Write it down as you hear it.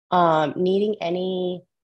needing any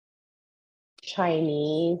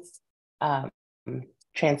Chinese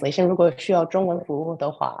translation，如果需要中文服务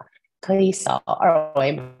的话，可以扫二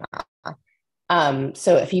维码。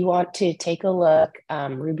So if you want to take a look,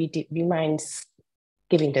 Ruby, do you mind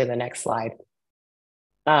skipping to the next slide?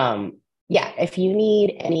 Yeah, if you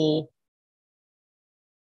need any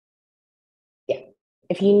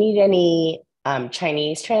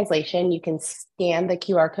Chinese translation, you can scan the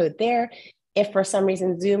QR code there. If for some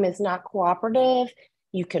reason Zoom is not cooperative,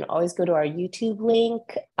 you can always go to our YouTube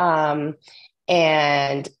link.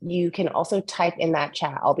 And you can also type in that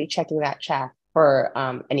chat. I'll be checking that chat for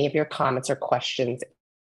any of your comments or questions.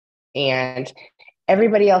 And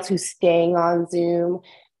everybody else who's staying on Zoom,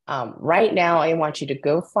 right now, I want you to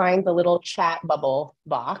go find the little chat bubble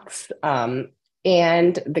box and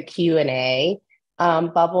the Q&A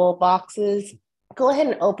bubble boxes. Go ahead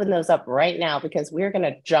and open those up right now because we're going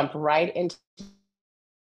to jump right into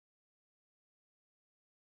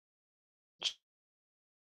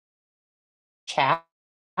chat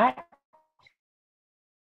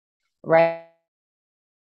right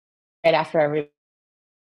after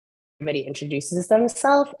everybody introduces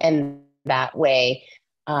themselves, and that way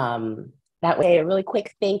a really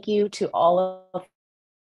quick thank you to all of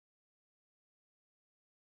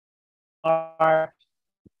our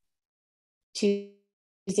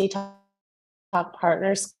Tuesday Talk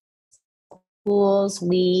partner schools.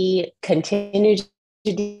 We continue to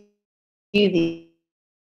do these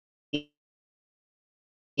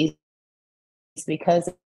because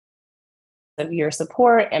of your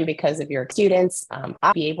support and because of your students.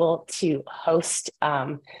 I'll be able to host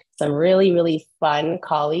some really, really fun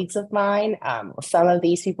colleagues of mine. Some of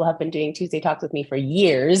these people have been doing Tuesday Talks with me for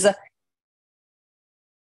years.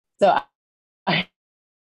 So I'm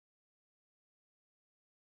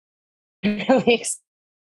really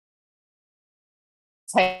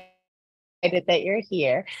excited that you're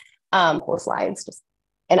here. Cool slides,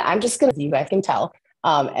 and I'm just gonna, you guys can tell,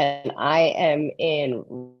 and I am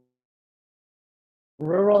in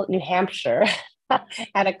rural New Hampshire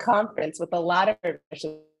at a conference with a lot of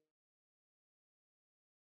admissions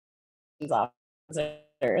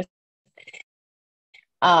officers.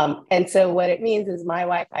 And so what it means is my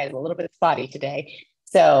Wi-Fi is a little bit spotty today.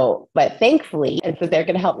 So, but thankfully, and so they're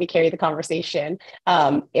going to help me carry the conversation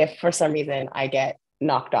if for some reason I get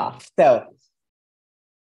knocked off. So,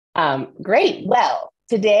 great. Well,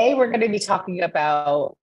 today we're going to be talking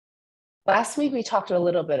about, last week we talked a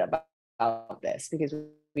little bit about this because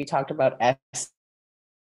we talked about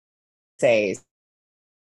essays.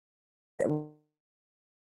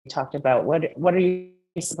 We talked about what are you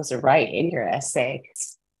supposed to write in your essay.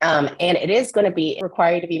 And it is going to be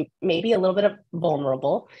require you to be maybe a little bit of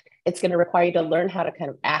vulnerable. It's going to require you to learn how to kind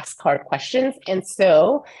of ask hard questions. And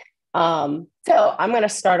so, I'm going to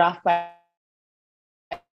start off by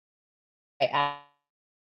asking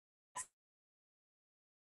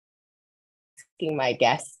my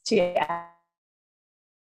guests to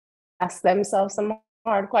ask themselves some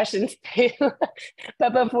hard questions too.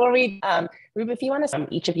 But before we, Ruby, if you want to,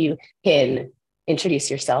 each of you can introduce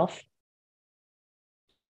yourself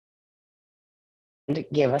and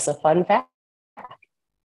give us a fun fact.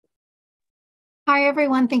 Hi,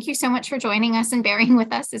 everyone. Thank you so much for joining us and bearing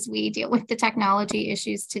with us as we deal with the technology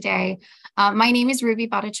issues today. My name is Ruby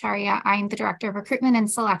Bhattacharya. I'm the Director of Recruitment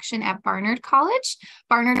and Selection at Barnard College.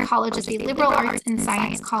 Barnard College is a liberal arts and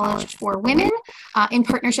science college for women in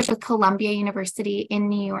partnership with Columbia University in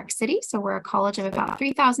New York City. So we're a college of about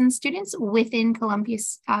 3,000 students within Columbia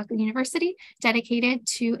University dedicated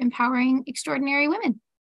to empowering extraordinary women.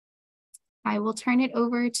 I will turn it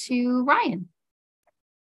over to Ryan.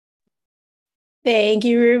 Thank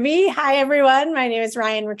you, Ruby. Hi, everyone. My name is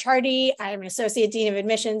Ryan Ricciardi. I'm an Associate Dean of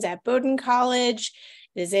Admissions at Bowdoin College.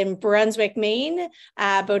 It is in Brunswick, Maine.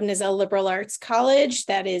 Bowdoin is a liberal arts college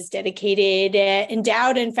that is dedicated,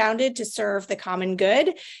 endowed, and founded to serve the common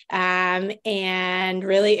good. And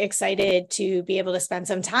really excited to be able to spend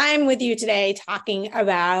some time with you today talking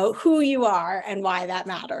about who you are and why that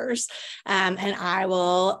matters. And I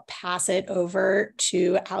will pass it over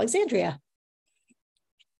to Alexandria.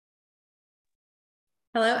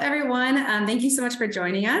 Hello, everyone. Thank you so much for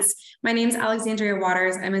joining us. My name is Alexandria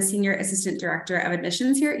Waters. I'm a Senior Assistant Director of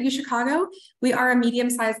Admissions here at UChicago. We are a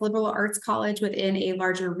medium-sized liberal arts college within a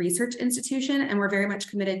larger research institution, and we're very much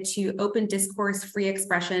committed to open discourse, free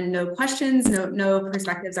expression, no questions, no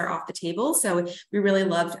perspectives are off the table. So we really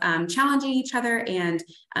love challenging each other and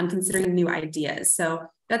considering new ideas. So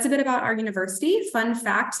That's a bit about our university. Fun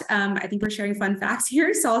fact, I think we're sharing fun facts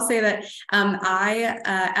here. So I'll say that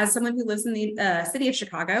as someone who lives in the city of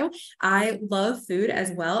Chicago, I love food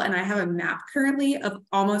as well. And I have a map currently of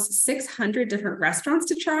almost 600 different restaurants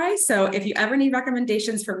to try. So if you ever need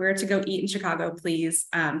recommendations for where to go eat in Chicago, please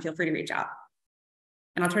feel free to reach out.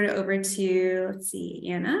 And I'll turn it over to, let's see,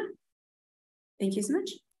 Anna. Thank you so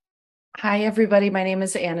much. Hi, everybody. My name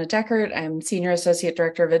is Anna Deckert. I'm Senior Associate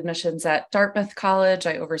Director of Admissions at Dartmouth College.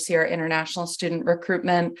 I oversee our international student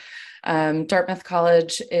recruitment. Dartmouth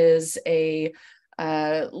College is a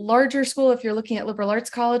larger school if you're looking at liberal arts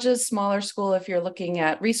colleges, smaller school if you're looking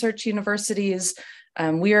at research universities.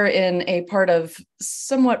 We are in a part of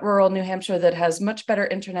somewhat rural New Hampshire that has much better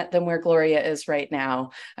internet than where Gloria is right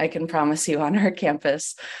now, I can promise you, on our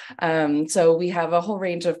campus. So we have a whole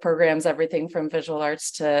range of programs, everything from visual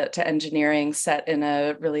arts to engineering, set in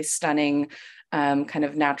a really stunning kind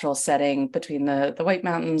of natural setting between the White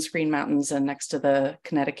Mountains, Green Mountains, and next to the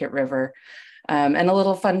Connecticut River. And a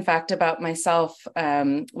little fun fact about myself,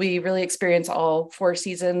 we really experience all 4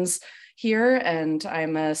 seasons here, and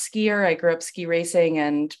I'm a skier. I grew up ski racing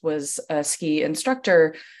and was a ski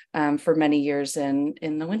instructor for many years in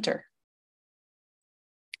the winter.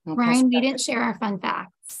 Ryan, we didn't share our fun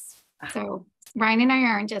facts. So Ryan and I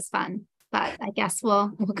aren't as fun, but I guess we'll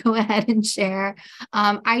go ahead and share.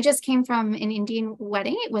 I just came from an Indian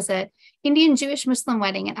wedding. It was an Indian Jewish Muslim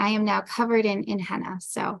wedding, and I am now covered in henna.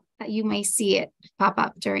 So you may see it pop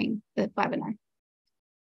up during the webinar.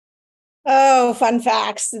 Oh, fun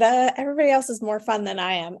facts. Everybody else is more fun than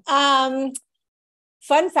I am.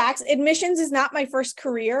 Fun facts. Admissions is not my first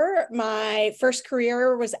career. My first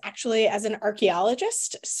career was actually as an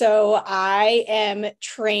archaeologist. So I am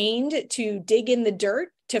trained to dig in the dirt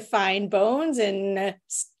to find bones and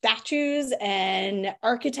statues and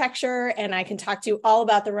architecture. And I can talk to you all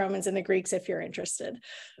about the Romans and the Greeks if you're interested.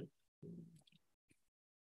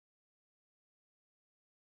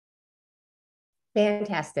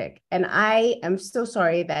 Fantastic. And I am so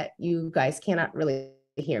sorry that you guys cannot really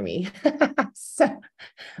hear me.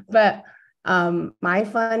 But my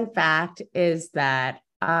fun fact is that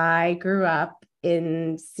I grew up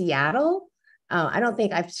in Seattle. I don't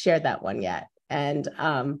think I've shared that one yet. And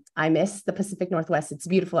I miss the Pacific Northwest. It's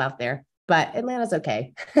beautiful out there, but Atlanta's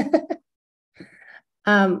okay.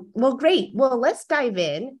 Well, great. Well, let's dive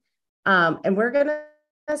in. And we're going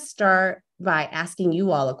to start by asking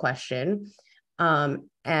you all a question.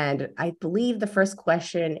 And I believe the first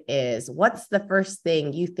question is, what's the first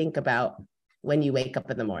thing you think about when you wake up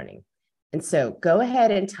in the morning? And so go ahead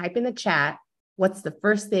and type in the chat, what's the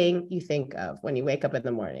first thing you think of when you wake up in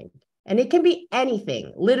the morning? And it can be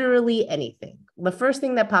anything, literally anything. The first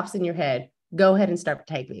thing that pops in your head, go ahead and start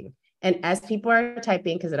typing. And as people are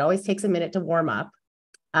typing, because it always takes a minute to warm up,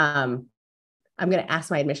 I'm going to ask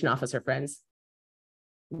my admission officer friends,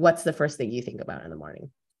 what's the first thing you think about in the morning?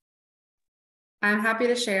 I'm happy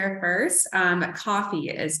to share first. Coffee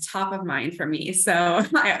is top of mind for me. So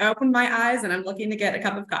I opened my eyes and I'm looking to get a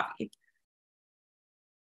cup of coffee.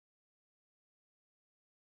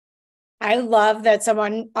 I love that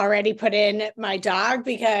someone already put in my dog,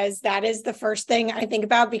 because that is the first thing I think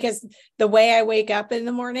about, because the way I wake up in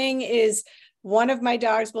the morning is one of my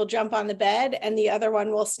dogs will jump on the bed and the other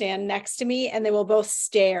one will stand next to me, and they will both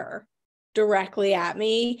stare directly at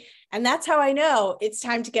me. And that's how I know it's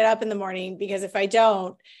time to get up in the morning, because if I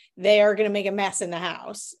don't, they are going to make a mess in the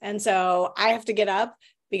house. And so I have to get up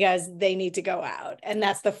because they need to go out. And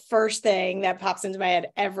that's the first thing that pops into my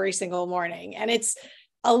head every single morning. And it's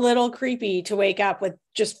a little creepy to wake up with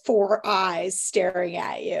just 4 eyes staring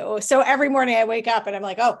at you. So every morning I wake up and I'm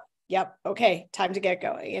like, oh, yep, okay, time to get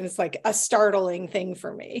going. And it's like a startling thing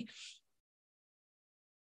for me.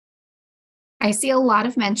 I see a lot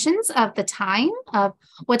of mentions of the time, of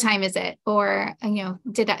what time is it? Or,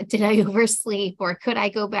 did I oversleep, or could I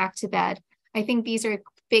go back to bed? I think these are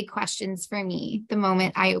big questions for me the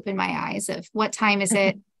moment I open my eyes, of what time is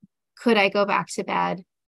it? Could I go back to bed?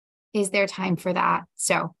 Is there time for that?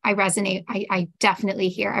 So I resonate. I definitely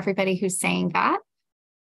hear everybody who's saying that.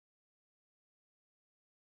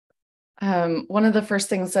 One of the first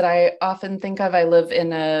things that I often think of, I live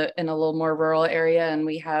in a little more rural area, and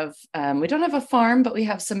we don't have a farm, but we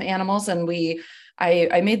have some animals, and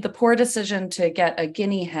I made the poor decision to get a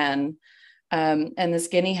guinea hen, and this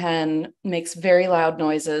guinea hen makes very loud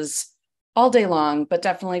noises all day long, but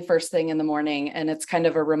definitely first thing in the morning. And it's kind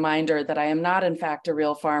of a reminder that I am not, in fact, a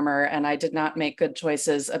real farmer, and I did not make good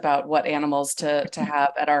choices about what animals to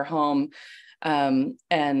have at our home,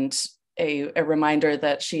 and a reminder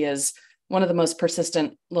that she is one of the most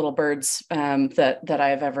persistent little birds that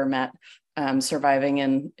I've ever met,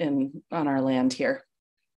 surviving on our land here.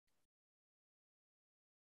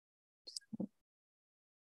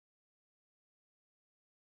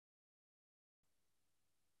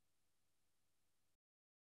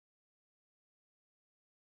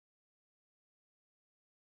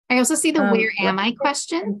 I also see the where am I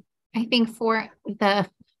question. I think for the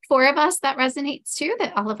four of us that resonates too,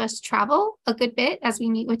 that all of us travel a good bit as we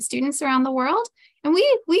meet with students around the world. And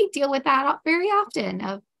we deal with that very often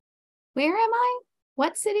of where am I?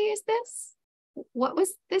 What city is this? What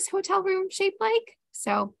was this hotel room shaped like?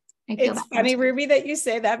 So I feel it's funny, Ruby, that you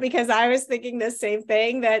say that, because I was thinking the same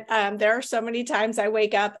thing, that there are so many times I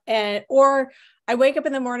wake up or I wake up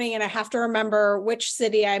in the morning and I have to remember which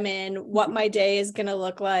city I'm in, what my day is going to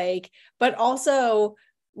look like, but also,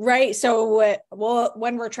 right. So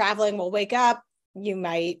when we're traveling, we'll wake up, you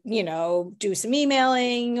might, do some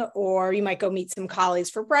emailing, or you might go meet some colleagues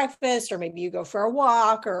for breakfast, or maybe you go for a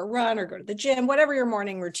walk or a run or go to the gym, whatever your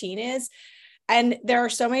morning routine is. And there are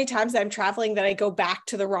so many times that I'm traveling that I go back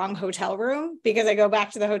to the wrong hotel room, because I go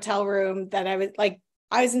back to the hotel room that I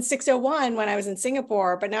was in 601 when I was in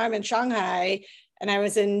Singapore, but now I'm in Shanghai and I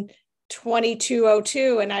was in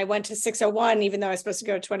 2202 and I went to 601, even though I was supposed to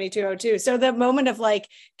go to 2202. So the moment of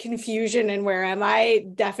confusion and where am I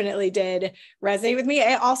definitely did resonate with me.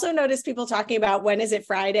 I also noticed people talking about, when is it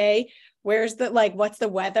Friday? Where's what's the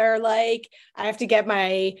weather like? I have to get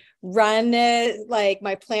my run,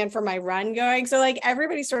 my plan for my run going. So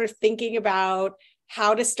everybody's sort of thinking about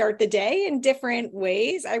how to start the day in different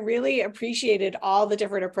ways. I really appreciated all the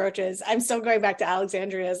different approaches. I'm still going back to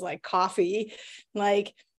Alexandria's coffee.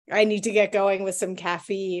 I need to get going with some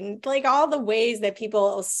caffeine. All the ways that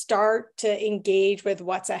people start to engage with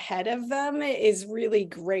what's ahead of them is really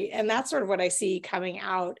great. And that's sort of what I see coming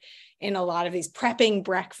out in a lot of these: prepping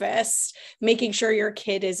breakfast, making sure your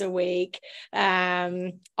kid is awake.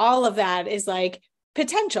 All of that is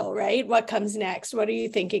potential, right? What comes next? What are you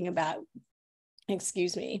thinking about?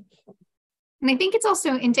 Excuse me. And I think it's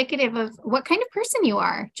also indicative of what kind of person you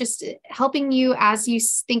are, just helping you as you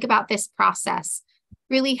think about this process,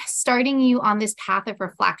 really starting you on this path of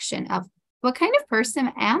reflection of what kind of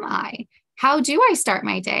person am I? How do I start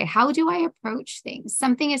my day? How do I approach things?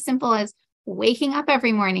 Something as simple as waking up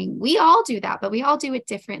every morning. We all do that, but we all do it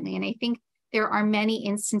differently. And I think there are many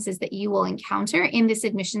instances that you will encounter in this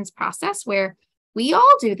admissions process where we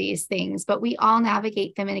all do these things, but we all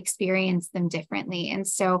navigate them and experience them differently. And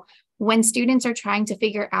so when students are trying to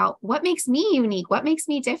figure out what makes me unique, what makes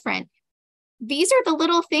me different, these are the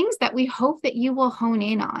little things that we hope that you will hone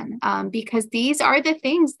in on, because these are the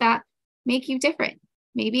things that make you different.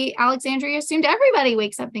 Maybe Alexandria assumed everybody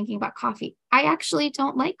wakes up thinking about coffee. I actually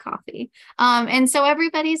don't like coffee. And so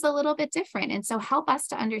everybody's a little bit different. And so help us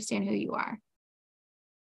to understand who you are.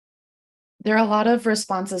 There are a lot of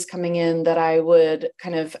responses coming in that I would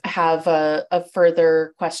kind of have a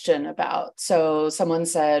further question about. So someone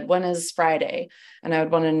said, when is Friday? And I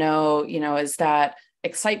would want to know, is that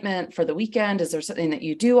excitement for the weekend? Is there something that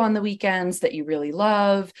you do on the weekends that you really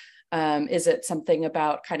love? Is it something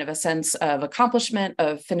about kind of a sense of accomplishment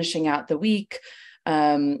of finishing out the week?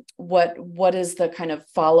 What is the kind of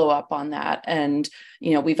follow-up on that? And,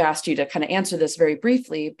 we've asked you to kind of answer this very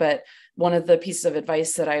briefly, but one of the pieces of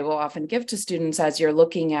advice that I will often give to students as you're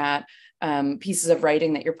looking at pieces of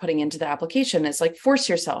writing that you're putting into the application is force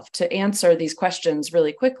yourself to answer these questions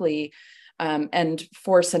really quickly, and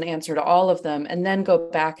force an answer to all of them, and then go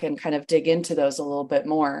back and kind of dig into those a little bit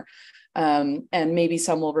more. And maybe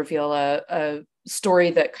some will reveal a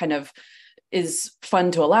story that kind of is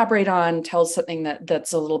fun to elaborate on, tells something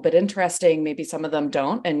that's a little bit interesting. Maybe some of them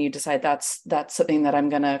don't, and you decide that's something that I'm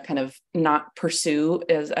going to kind of not pursue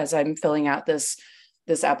as I'm filling out this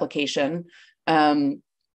application. Some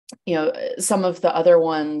of the other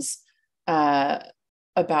ones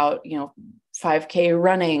about 5K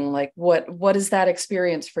running, what is that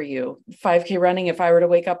experience for you? 5K running, if I were to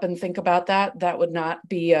wake up and think about that would not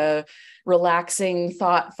be a relaxing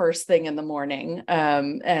thought first thing in the morning.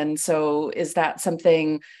 And so is that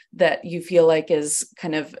something that you feel like is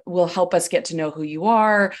kind of will help us get to know who you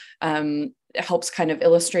are, helps kind of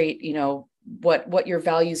illustrate, what your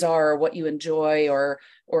values are, or what you enjoy,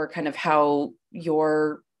 or kind of how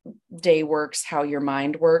your day works, how your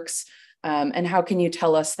mind works? And how can you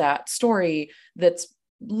tell us that story that's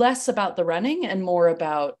less about the running and more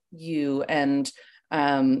about you and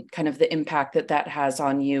kind of the impact that has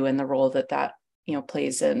on you and the role that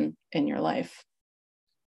plays in your life?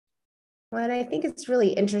 Well, and I think it's really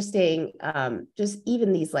interesting, just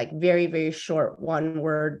even these very, very short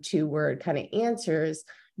 1-word, 2-word kind of answers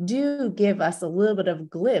do give us a little bit of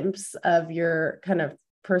glimpse of your kind of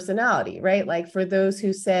personality, right? For those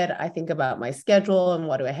who said, I think about my schedule and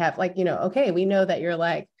what do I have, okay, we know that you're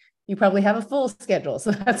you probably have a full schedule.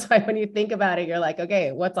 So that's why when you think about it, you're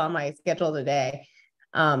okay, what's on my schedule today?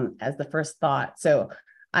 As the first thought. So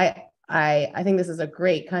I think this is a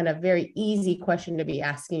great kind of very easy question to be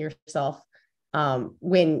asking yourself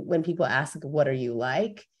when people ask, what are you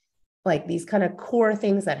like these kind of core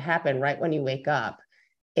things that happen right when you wake up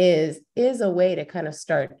is a way to kind of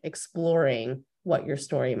start exploring what your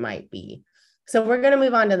story might be. So we're going to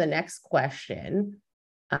move on to the next question.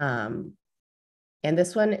 And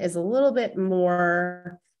this one is a little bit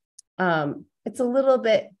more, it's a little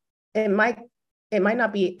bit, it might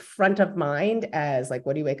not be front of mind as like,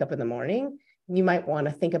 what do you wake up in the morning? You might want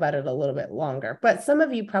to think about it a little bit longer, but some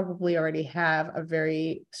of you probably already have a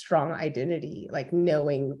very strong identity, like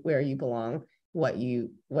knowing where you belong, what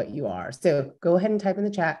you are. So go ahead and type in the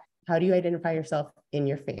chat. How do you identify yourself in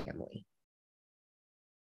your family?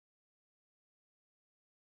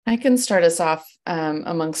 I can start us off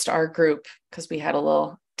amongst our group because we had a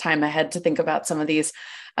little time ahead to think about some of these.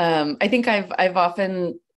 I think I've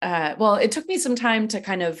often, well, it took me some time to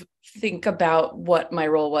kind of think about what my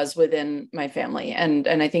role was within my family. And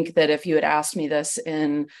I think that if you had asked me this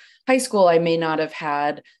in high school, I may not have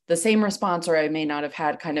had the same response, or I may not have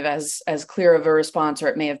had kind of as clear of a response, or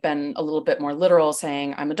it may have been a little bit more literal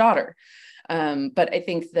saying I'm a daughter. But I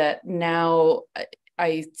think that now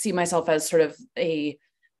I see myself as sort of a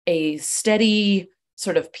steady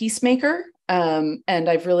sort of peacemaker. And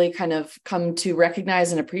I've really kind of come to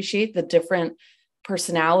recognize and appreciate the different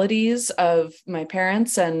personalities of my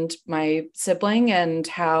parents and my sibling, and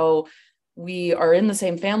how we are in the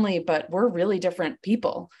same family, but we're really different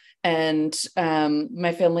people. And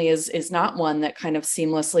my family is not one that kind of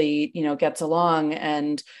seamlessly, gets along.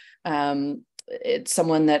 And it's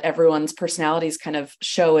someone that everyone's personalities kind of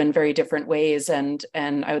show in very different ways. And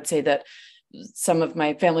I would say that some of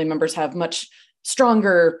my family members have much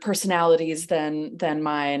stronger personalities than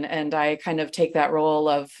mine. And I kind of take that role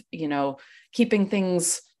of, keeping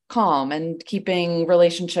things calm and keeping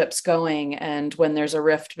relationships going. And when there's a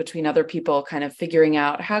rift between other people, kind of figuring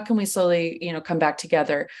out how can we slowly, come back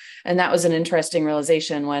together. And that was an interesting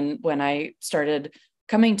realization when I started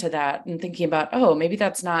coming to that and thinking about, oh, maybe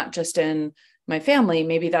that's not just in my family.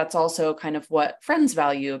 Maybe that's also kind of what friends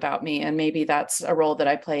value about me. And maybe that's a role that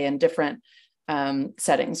I play in different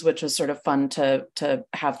settings, which was sort of fun to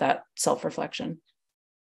have that self-reflection.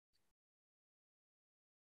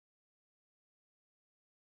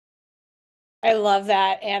 I love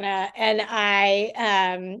that, Anna.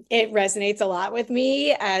 And it resonates a lot with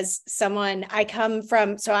me as someone,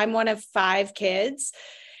 so I'm one of 5 kids,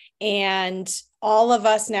 and all of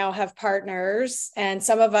us now have partners, and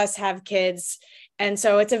some of us have kids. And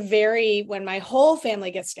so it's when my whole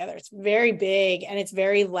family gets together, it's very big and it's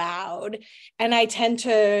very loud. And I tend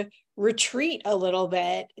to retreat a little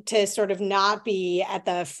bit to sort of not be at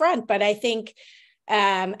the front, but I think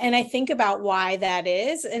and I think about why that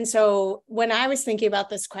is. And so when I was thinking about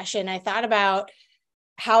this question, I thought about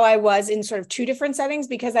how I was in sort of 2 different settings,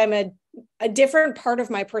 because I'm a different part of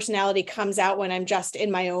my personality comes out when I'm just in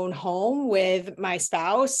my own home with my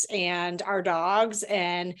spouse and our dogs,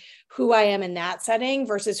 and who I am in that setting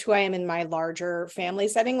versus who I am in my larger family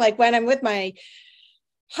setting. Like when I'm with my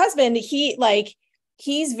husband,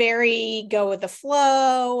 he's very go with the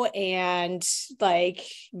flow and like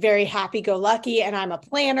very happy-go-lucky. And I'm a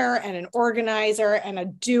planner and an organizer and a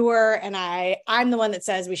doer. And I'm the one that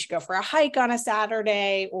says we should go for a hike on a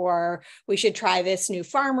Saturday, or we should try this new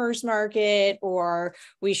farmer's market, or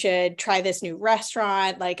we should try this new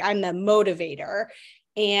restaurant. Like I'm the motivator.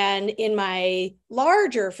 And in my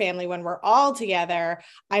larger family, when we're all together,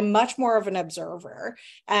 I'm much more of an observer.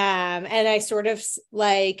 And I sort of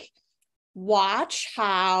watch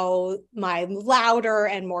how my louder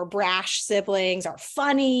and more brash siblings are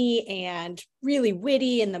funny and really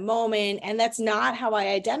witty in the moment. And that's not how I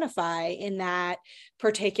identify in that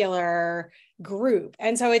particular group.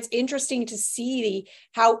 And so it's interesting to see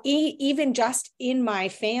how even just in my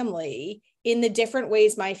family, in the different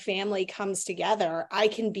ways my family comes together, I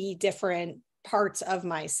can be different parts of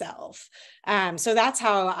myself. So that's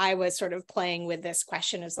how I was sort of playing with this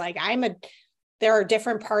question, is like, there are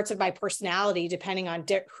different parts of my personality depending on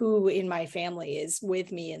who in my family is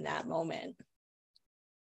with me in that moment.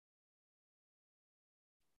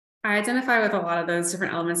 I identify with a lot of those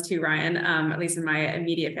different elements too, Ryan, at least in my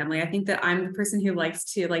immediate family. I think that I'm the person who likes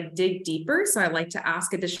to dig deeper. So I like to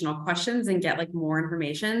ask additional questions and get more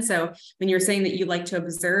information. So when you're saying that you like to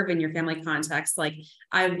observe in your family context,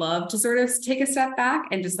 I love to sort of take a step back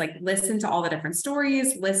and just listen to all the different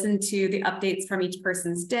stories, listen to the updates from each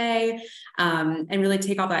person's day, and really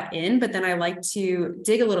take all that in. But then I like to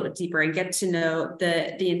dig a little bit deeper and get to know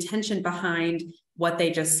the intention behind what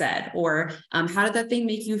they just said, or how did that thing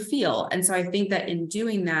make you feel? And so I think that in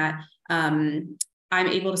doing that, I'm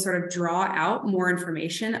able to sort of draw out more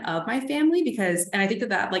information of my family and I think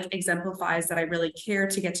that like exemplifies that I really care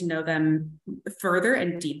to get to know them further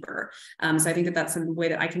and deeper. So I think that that's some way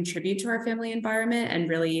that I contribute to our family environment and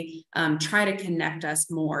really try to connect us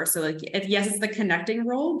more. So like, yes, it's the connecting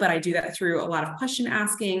role, but I do that through a lot of question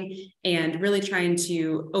asking and really trying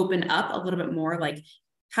to open up a little bit more, like,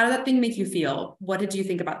 how did that thing make you feel? What did you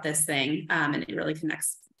think about this thing? And it really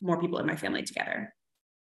connects more people in my family together.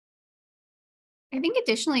 I think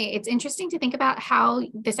additionally, it's interesting to think about how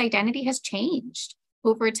this identity has changed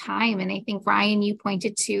over time. And I think, Ryan, you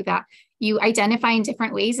pointed to that you identify in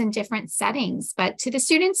different ways in different settings. But to the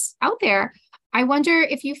students out there, I wonder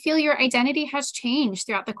if you feel your identity has changed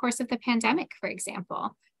throughout the course of the pandemic, for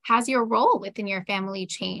example. Has your role within your family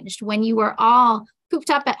changed? When you were all cooped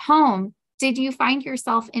up at home, did you find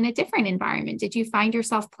yourself in a different environment? Did you find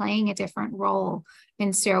yourself playing a different role?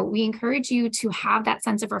 And so we encourage you to have that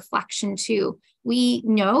sense of reflection too. We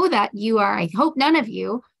know that you are, I hope none of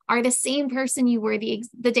you are the same person you were the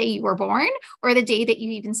day you were born or the day that you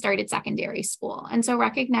even started secondary school. And so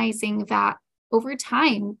recognizing that over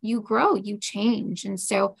time, you grow, you change. And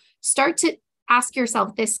so start to ask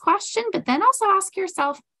yourself this question, but then also ask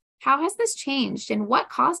yourself, how has this changed and what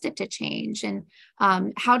caused it to change? And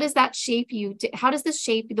how does that shape you? How does this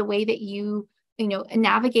shape the way that you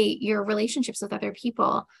navigate your relationships with other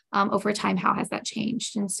people over time? How has that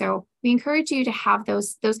changed? And so we encourage you to have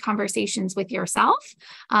those conversations with yourself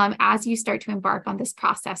as you start to embark on this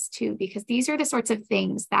process too, because these are the sorts of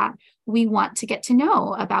things that we want to get to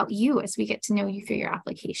know about you as we get to know you through your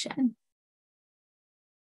application.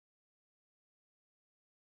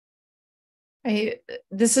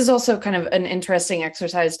 This is also kind of an interesting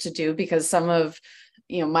exercise to do because some of,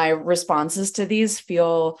 my responses to these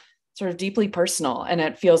feel sort of deeply personal, and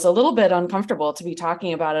it feels a little bit uncomfortable to be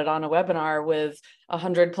talking about it on a webinar with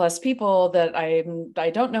 100+ people that I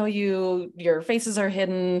don't know you, your faces are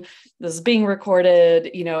hidden, this is being recorded,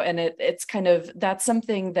 and it's kind of, that's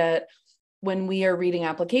something that when we are reading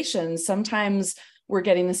applications, sometimes we're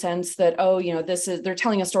getting the sense that, they're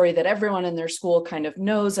telling a story that everyone in their school kind of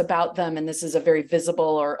knows about them. And this is a very visible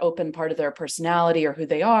or open part of their personality or who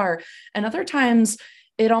they are. And other times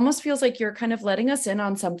it almost feels like you're kind of letting us in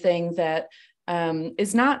on something that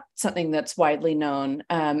is not something that's widely known.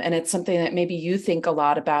 And it's something that maybe you think a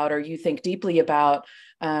lot about or you think deeply about.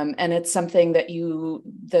 And it's something that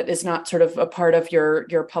is not sort of a part of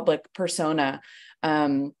your public persona.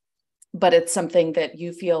 But it's something that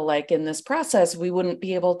you feel like in this process, we wouldn't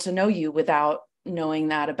be able to know you without knowing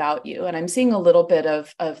that about you. And I'm seeing a little bit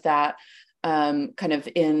of that kind of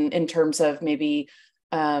in terms of maybe,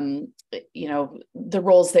 the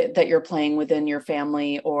roles that you're playing within your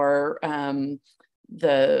family or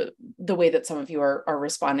the way that some of you are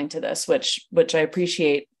responding to this, which I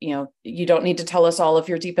appreciate. You don't need to tell us all of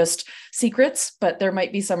your deepest secrets, but there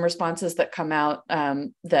might be some responses that come out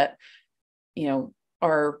that,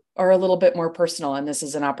 are a little bit more personal. And this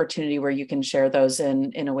is an opportunity where you can share those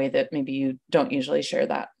in a way that maybe you don't usually share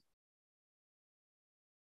that.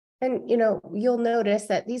 And, you'll notice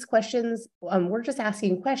that these questions, we're just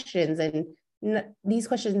asking questions, and these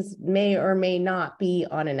questions may or may not be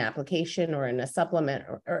on an application or in a supplement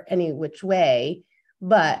or any which way.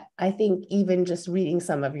 But I think even just reading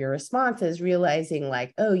some of your responses, realizing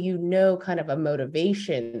like, kind of a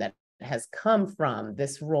motivation that has come from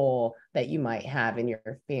this role that you might have in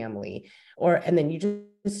your family, and then you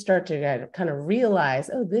just start to kind of realize,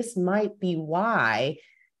 this might be why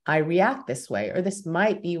I react this way, or this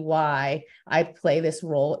might be why I play this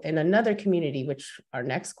role in another community, which our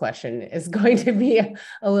next question is going to be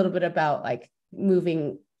a little bit about, like,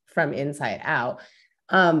 moving from inside out.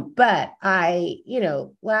 But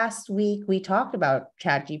last week we talked about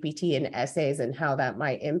ChatGPT and essays and how that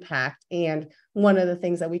might impact. And one of the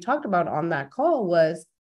things that we talked about on that call was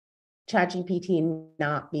ChatGPT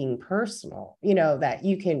not being personal, that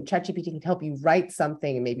ChatGPT can help you write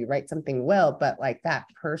something and maybe write something well, but like that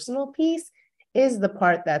personal piece is the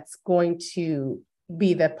part that's going to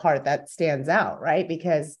be the part that stands out, right?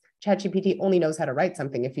 Because ChatGPT only knows how to write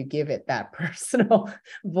something if you give it that personal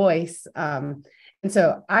voice. And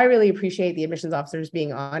so I really appreciate the admissions officers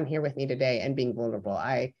being on here with me today and being vulnerable.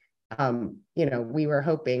 We were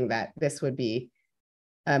hoping that this would be,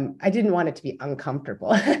 I didn't want it to be uncomfortable,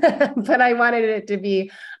 but I wanted it to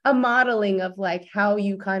be a modeling of like how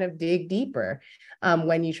you kind of dig deeper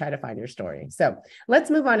when you try to find your story. So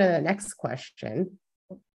let's move on to the next question.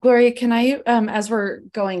 Gloria, can I, as we're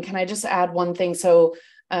going, can I just add one thing? So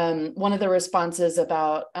one of the responses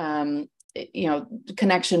about,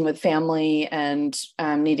 connection with family and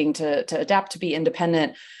needing to adapt to be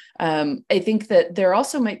independent. I think that there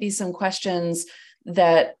also might be some questions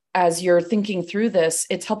that as you're thinking through this,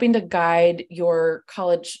 it's helping to guide your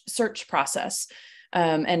college search process.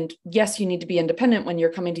 And yes, you need to be independent when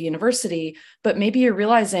you're coming to university, but maybe you're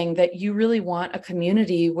realizing that you really want a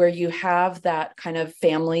community where you have that kind of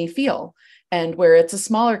family feel, and where it's a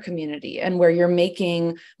smaller community, and where you're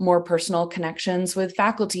making more personal connections with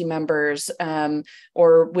faculty members,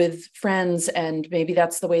 or with friends. And maybe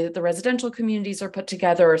that's the way that the residential communities are put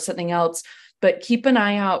together, or something else. But keep an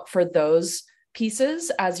eye out for those pieces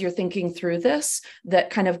as you're thinking through this, that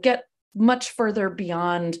kind of get much further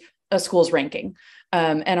beyond a school's ranking,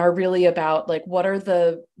 and are really about, like, what are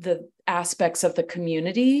the aspects of the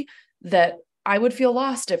community that I would feel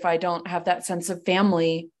lost if I don't have that sense of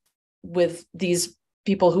family with these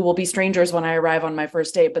people who will be strangers when I arrive on my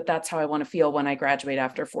first day, but that's how I want to feel when I graduate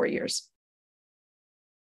after 4 years.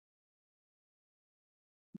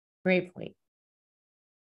 Great point.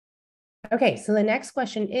 Okay, so the next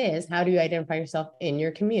question is, how do you identify yourself in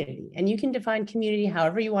your community? And you can define community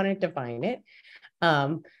however you want to define it.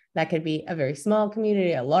 That could be a very small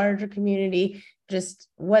community, a larger community. Just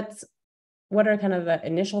what are kind of the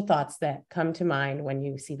initial thoughts that come to mind when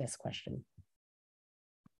you see this question?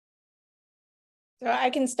 So I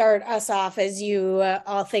can start us off as you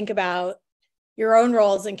all think about your own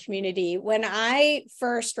roles in community. When I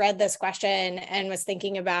first read this question and was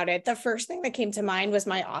thinking about it, the first thing that came to mind was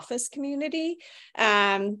my office community.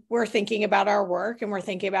 We're thinking about our work and we're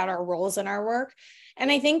thinking about our roles in our work.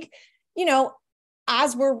 And I think,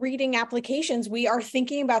 as we're reading applications, we are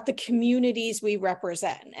thinking about the communities we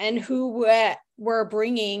represent and who we're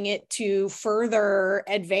bringing it to further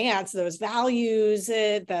advance those values,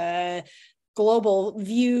 the global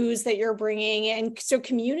views that you're bringing. And so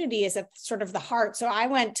community is at sort of the heart. So I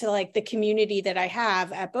went to like the community that I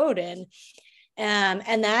have at Bowdoin,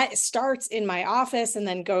 and that starts in my office and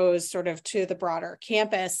then goes sort of to the broader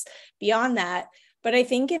campus beyond that. But I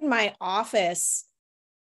think in my office,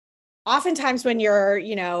 oftentimes when you're,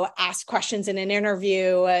 asked questions in an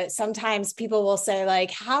interview, sometimes people will say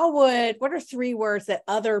like, what are 3 words that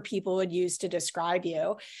other people would use to describe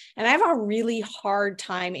you? And I have a really hard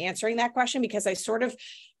time answering that question because I sort of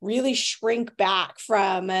really shrink back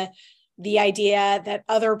from the idea that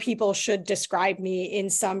other people should describe me in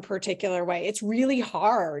some particular way. It's really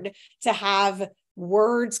hard to have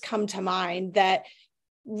words come to mind that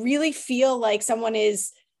really feel like someone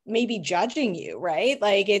is maybe judging you, right?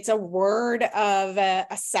 Like it's a word of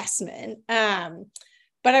assessment.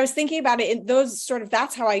 But I was thinking about it in those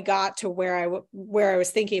that's how I got to where I was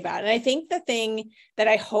thinking about it. And I think the thing that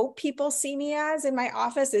I hope people see me as in my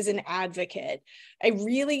office is an advocate. I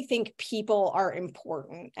really think people are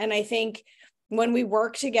important. And I think when we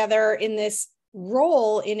work together in this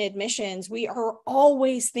role in admissions, we are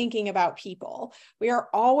always thinking about people. We are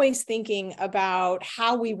always thinking about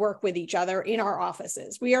how we work with each other in our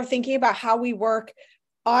offices. We are thinking about how we work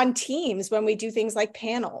on teams when we do things like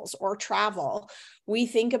panels or travel. We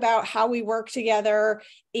think about how we work together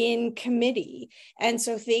in committee. And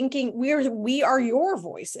so thinking we are your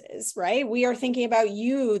voices, right? We are thinking about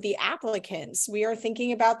you, the applicants. We are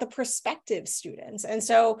thinking about the prospective students. And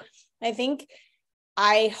so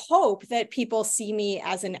I hope that people see me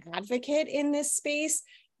as an advocate in this space,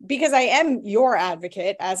 because I am your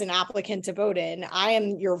advocate as an applicant to Bowdoin. I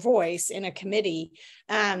am your voice in a committee.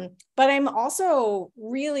 But I'm also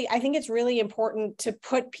I think it's really important to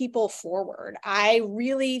put people forward. I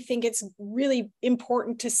really think it's really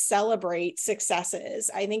important to celebrate successes.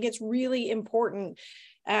 I think it's really important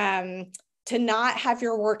to not have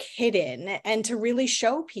your work hidden and to really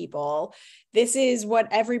show people this is what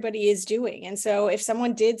everybody is doing. And so if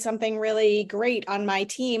someone did something really great on my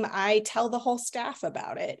team, I tell the whole staff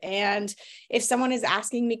about it. And if someone is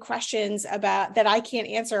asking me questions about that I can't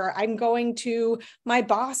answer, I'm going to my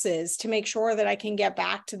bosses to make sure that I can get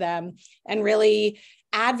back to them and really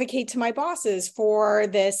advocate to my bosses for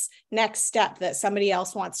this next step that somebody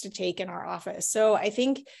else wants to take in our office. So I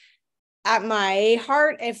think at my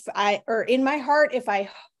heart, if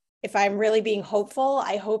I'm really being hopeful,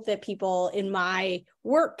 I hope that people in my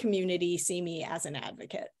work community see me as an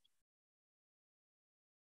advocate.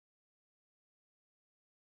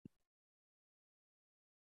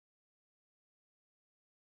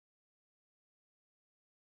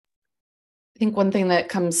 I think one thing that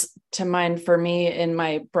comes to mind for me in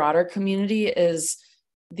my broader community is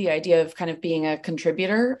the idea of kind of being a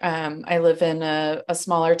contributor. I live in a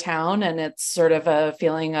smaller town, and it's sort of a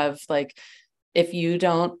feeling of like, if you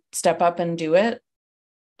don't step up and do it,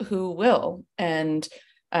 who will? And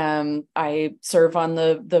I serve on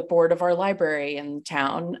the board of our library in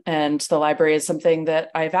town, and the library is something that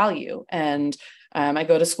I value. And I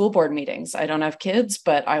go to school board meetings. I don't have kids,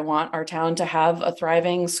 but I want our town to have a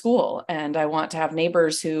thriving school. And I want to have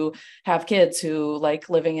neighbors who have kids who like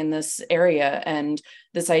living in this area. And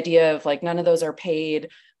this idea of like, none of those are paid.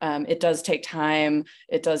 It does take time.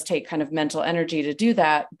 It does take kind of mental energy to do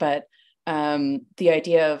that. But the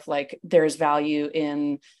idea of like, there's value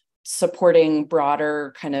in supporting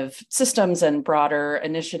broader kind of systems and broader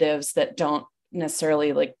initiatives that don't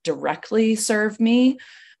necessarily like directly serve me.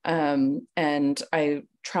 And I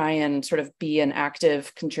try and sort of be an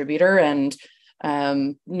active contributor and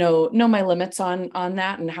know my limits on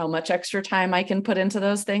that and how much extra time I can put into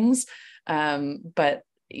those things. But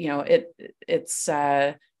you know, it's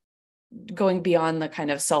going beyond the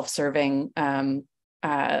kind of self-serving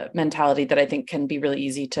mentality that I think can be really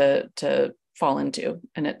easy to fall into,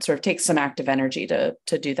 and it sort of takes some active energy to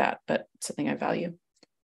do that, but it's something I value.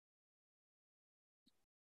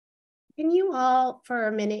 Can you all, for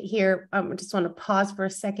a minute here, just want to pause for a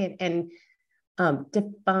second and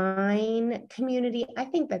define community? I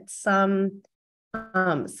think that some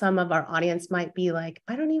of our audience might be like,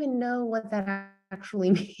 I don't even know what that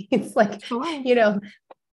actually means. Like, you know.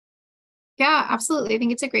 Yeah, absolutely. I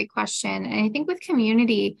think it's a great question. And I think with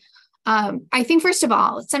community, I think, first of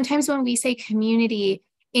all, sometimes when we say community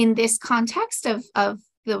in this context of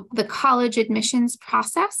the college admissions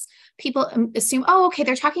process, people assume, oh, okay,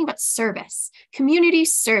 they're talking about service, community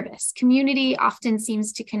service. Community often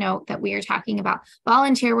seems to connote that we are talking about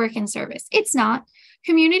volunteer work and service. It's not.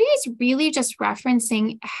 Community is really just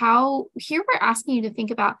referencing how, here we're asking you to think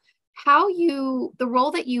about how the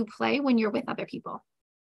role that you play when you're with other people.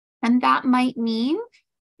 And that might mean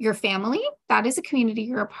your family, that is a community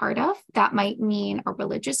you're a part of. That might mean a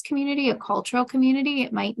religious community, a cultural community.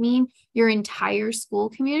 It might mean your entire school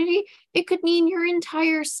community. It could mean your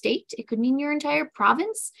entire state. It could mean your entire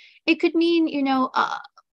province. It could mean,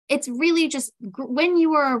 it's really just when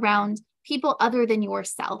you are around people other than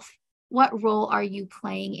yourself, what role are you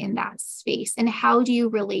playing in that space? And how do you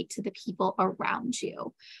relate to the people around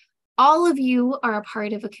you? All of you are a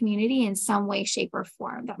part of a community in some way, shape, or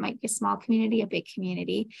form. That might be a small community, a big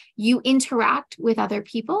community. You interact with other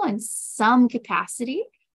people in some capacity.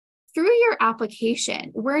 Through your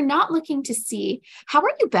application, we're not looking to see how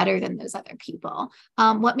are you better than those other people?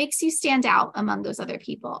 What makes you stand out among those other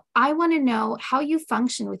people? I want to know how you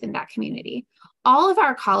function within that community. All of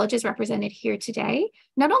our colleges represented here today,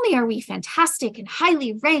 not only are we fantastic and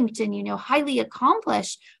highly ranked and, highly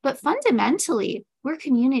accomplished, but fundamentally, we're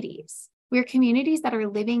communities. We're communities that are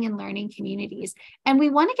living and learning communities. And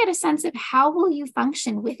we want to get a sense of how will you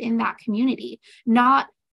function within that community, not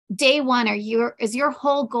day one, is your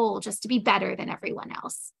whole goal just to be better than everyone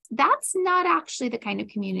else? That's not actually the kind of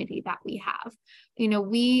community that we have.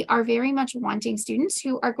 We are very much wanting students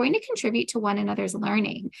who are going to contribute to one another's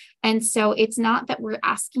learning. And so it's not that we're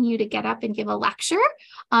asking you to get up and give a lecture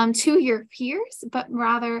to your peers, but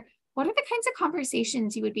rather, what are the kinds of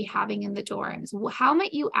conversations you would be having in the dorms? How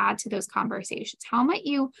might you add to those conversations?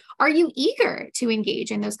 Are you eager to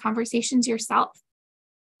engage in those conversations yourself?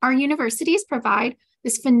 Our universities provide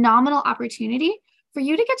this phenomenal opportunity for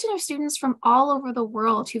you to get to know students from all over the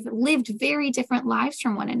world who've lived very different lives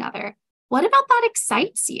from one another. What about that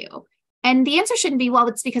excites you? And the answer shouldn't be, well,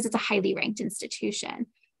 it's because it's a highly ranked institution.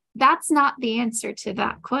 That's not the answer to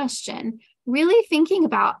that question. Really thinking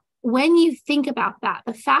about, when you think about that,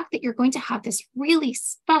 the fact that you're going to have this really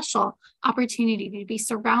special opportunity to be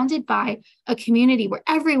surrounded by a community where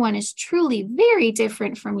everyone is truly very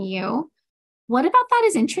different from you, what about that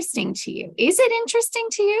is interesting to you? Is it interesting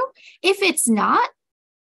to you? If it's not,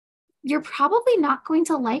 you're probably not going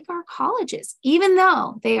to like our colleges, even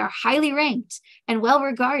though they are highly ranked and well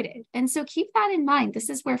regarded. And so keep that in mind. This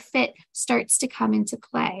is where fit starts to come into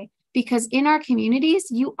play, because in our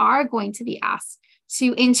communities, you are going to be asked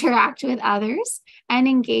to interact with others and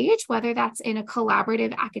engage, whether that's in a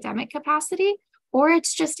collaborative academic capacity or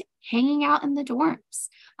it's just hanging out in the dorms,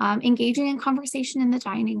 engaging in conversation in the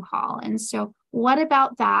dining hall. And so what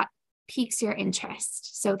about that piques your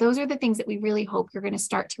interest? So those are the things that we really hope you're going to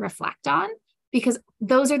start to reflect on, because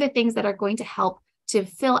those are the things that are going to help to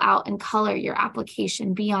fill out and color your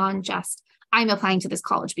application beyond just, I'm applying to this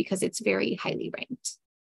college because it's very highly ranked.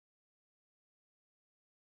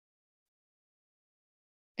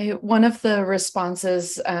 One of the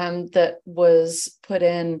responses that was put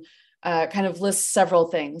in kind of lists several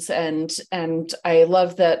things, and I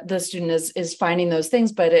love that the student is finding those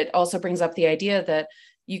things, but it also brings up the idea that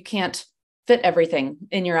you can't fit everything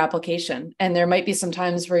in your application. And there might be some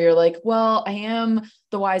times where you're like, well, I am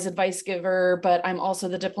the wise advice giver, but I'm also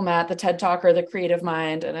the diplomat, the TED talker, the creative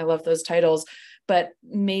mind. And I love those titles. but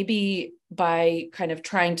maybe by kind of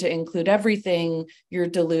trying to include everything, you're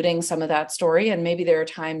diluting some of that story. And maybe there are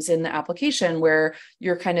times in the application where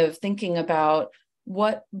you're kind of thinking about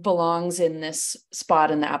what belongs in this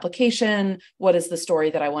spot in the application. What is the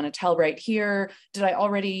story that I want to tell right here? Did I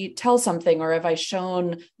already tell something, or have I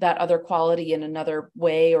shown that other quality in another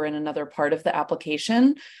way or in another part of the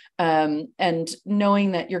application? And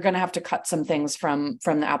knowing that you're going to have to cut some things from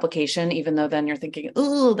the application, even though then you're thinking,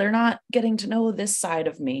 oh, they're not getting to know this side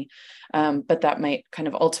of me. But that might kind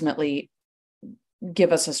of ultimately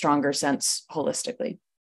give us a stronger sense holistically.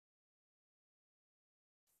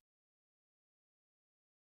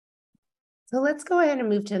 So let's go ahead and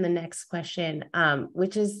move to the next question,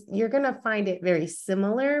 which is, you're going to find it very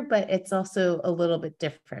similar, but it's also a little bit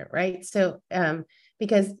different, right? So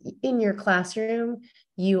because in your classroom,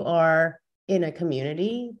 you are in a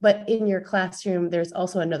community, but in your classroom, there's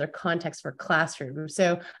also another context for classroom.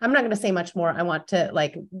 So I'm not going to say much more. I want to,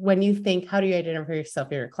 like, when you think, how do you identify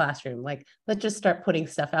yourself in your classroom? Like, let's just start putting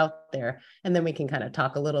stuff out there, and then we can kind of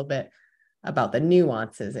talk a little bit about the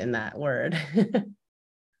nuances in that word.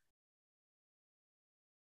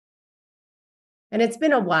 And it's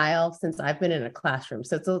been a while since I've been in a classroom,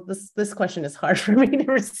 so this question is hard for me to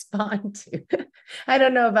respond to. I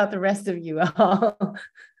don't know about the rest of you all.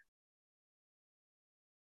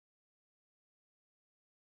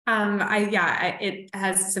 It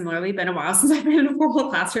has similarly been a while since I've been in a formal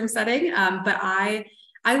classroom setting, but I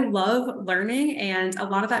love learning, and a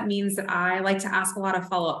lot of that means that I like to ask a lot of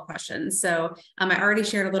follow-up questions. So I already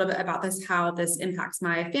shared a little bit about this, how this impacts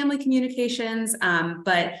my family communications,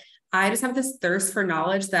 but I just have this thirst for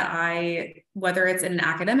knowledge that whether it's in an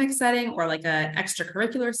academic setting or like an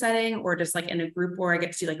extracurricular setting, or just like in a group where I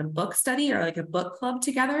get to do like a book study or like a book club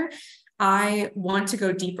together, I want to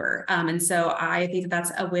go deeper. And so I think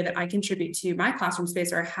that's a way that I contribute to my classroom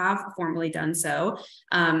space, or have formally done so,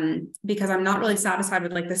 because I'm not really satisfied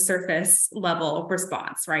with like the surface level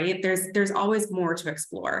response, right? There's always more to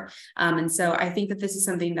explore. And so I think that this is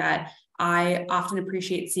something that I often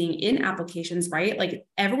appreciate seeing in applications, right? Like,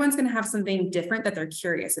 everyone's going to have something different that they're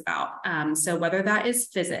curious about. So whether that is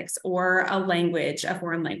physics or a language, a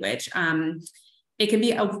foreign language, it can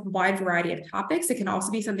be a wide variety of topics. It can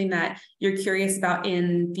also be something that you're curious about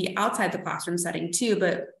in the outside the classroom setting too,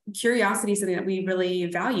 but curiosity is something that we really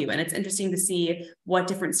value. And it's interesting to see what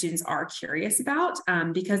different students are curious about,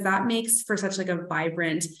 because that makes for such like a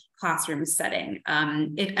vibrant classroom setting.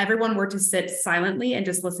 If everyone were to sit silently and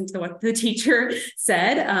just listen to what the teacher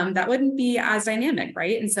said, that wouldn't be as dynamic,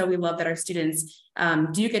 right? And so we love that our students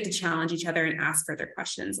do get to challenge each other and ask further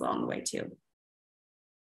questions along the way too.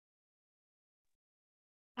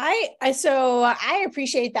 I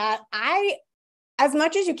appreciate that. As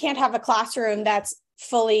much as you can't have a classroom that's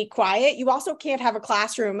fully quiet, you also can't have a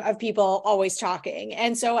classroom of people always talking.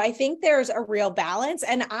 And so I think there's a real balance.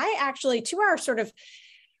 And I actually, to our sort of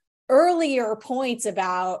earlier points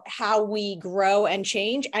about how we grow and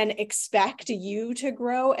change and expect you to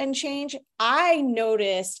grow and change, I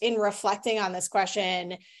noticed in reflecting on this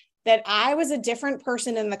question that I was a different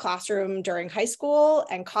person in the classroom during high school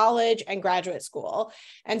and college and graduate school.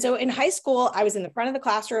 And so in high school, I was in the front of the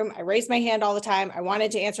classroom. I raised my hand all the time. I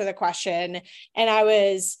wanted to answer the question. And I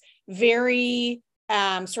was very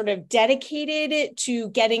sort of dedicated to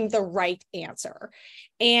getting the right answer.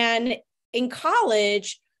 And in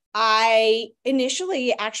college, I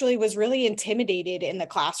initially actually was really intimidated in the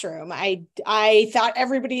classroom. I thought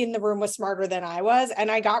everybody in the room was smarter than I was,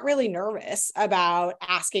 and I got really nervous about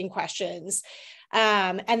asking questions.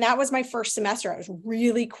 And that was my first semester. I was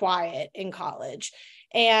really quiet in college.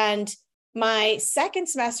 And my second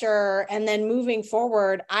semester, and then moving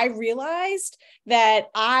forward, I realized that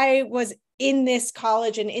I was in this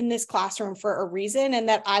college and in this classroom for a reason, and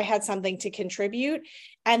that I had something to contribute,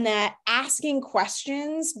 and that asking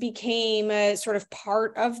questions became a sort of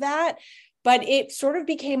part of that. But it sort of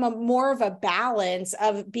became more of a balance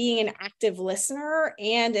of being an active listener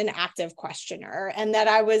and an active questioner, and that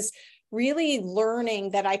I was really learning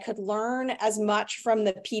that I could learn as much from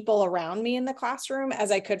the people around me in the classroom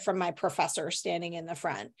as I could from my professor standing in the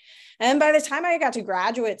front. And by the time I got to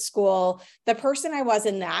graduate school, the person I was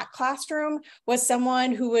in that classroom was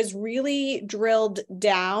someone who was really drilled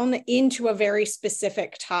down into a very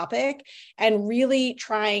specific topic and really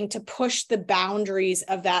trying to push the boundaries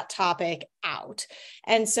of that topic out.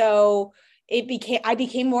 And so I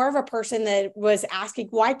became more of a person that was asking,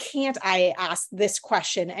 why can't I ask this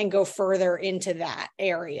question and go further into that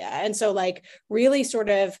area? And so like really sort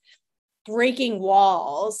of breaking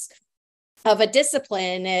walls of a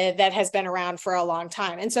discipline that has been around for a long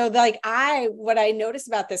time. And so like what I noticed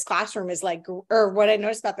about this classroom is like, or what I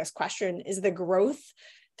noticed about this question is the growth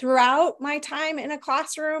throughout my time in a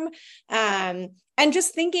classroom. And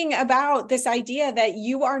just thinking about this idea that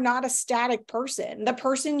you are not a static person. The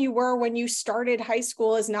person you were when you started high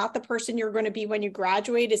school is not the person you're going to be when you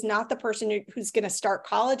graduate, is not the person who's going to start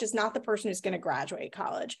college, is not the person who's going to graduate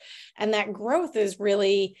college. And that growth is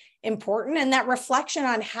really important. And that reflection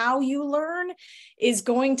on how you learn is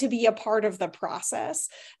going to be a part of the process.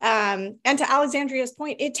 And to Alexandria's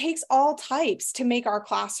point, it takes all types to make our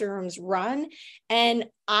classrooms run. And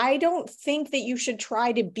I don't think that you should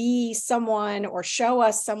try to be someone or show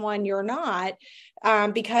us someone you're not,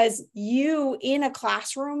 because you in a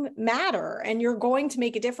classroom matter, and you're going to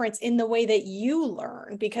make a difference in the way that you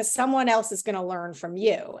learn, because someone else is going to learn from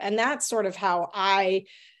you. And that's sort of how I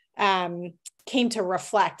came to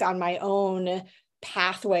reflect on my own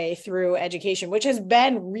pathway through education, which has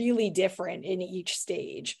been really different in each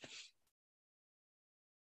stage.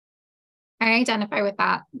 I identify with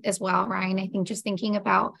that as well, Ryan. I think just thinking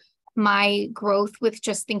about my growth with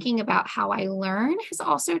just thinking about how I learn has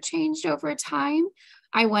also changed over time.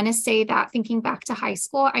 I want to say that thinking back to high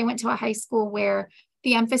school, I went to a high school where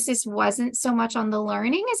the emphasis wasn't so much on the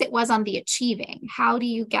learning as it was on the achieving. How do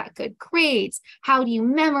you get good grades? How do you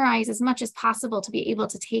memorize as much as possible to be able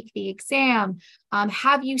to take the exam?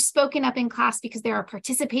 Have you spoken up in class because there are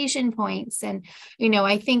participation points? And,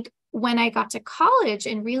 I think when I got to college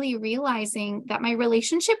and really realizing that my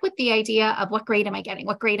relationship with the idea of what grade am I getting?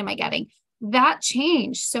 What grade am I getting? That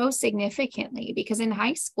changed so significantly, because in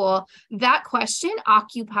high school, that question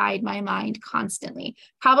occupied my mind constantly.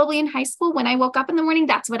 Probably in high school, when I woke up in the morning,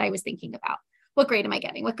 that's what I was thinking about. What grade am I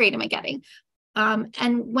getting? What grade am I getting?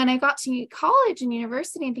 And when I got to college and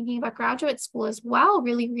university and thinking about graduate school as well,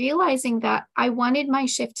 really realizing that I wanted my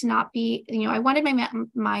shift to not be, I wanted my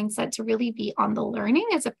mindset to really be on the learning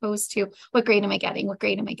as opposed to what grade am I getting? What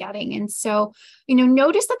grade am I getting? And so,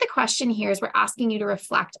 notice that the question here is we're asking you to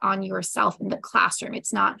reflect on yourself in the classroom.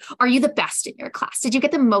 It's not, are you the best in your class? Did you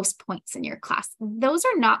get the most points in your class? Those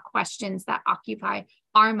are not questions that occupy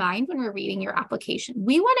our mind when we're reading your application.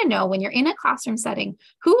 We want to know, when you're in a classroom setting,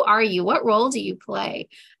 who are you? What role do you play?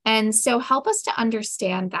 And so help us to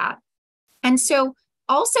understand that. And so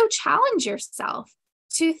also challenge yourself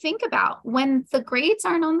to think about, when the grades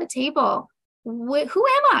aren't on the table, who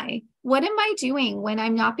am I? What am I doing when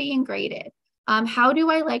I'm not being graded? How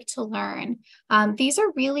do I like to learn? These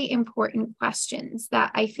are really important questions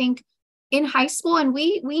that I think in high school, and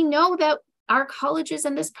we know that our colleges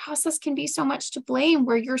and this process can be so much to blame,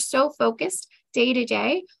 where you're so focused day to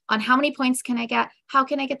day on how many points can I get? How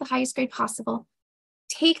can I get the highest grade possible?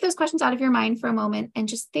 Take those questions out of your mind for a moment and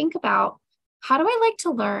just think about, how do I like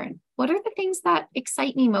to learn? What are the things that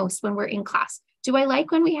excite me most when we're in class? Do I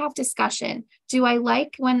like when we have discussion? Do I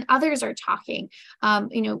like when others are talking?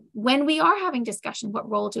 When we are having discussion, what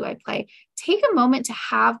role do I play? Take a moment to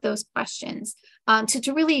have those questions,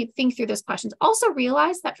 to really think through those questions. Also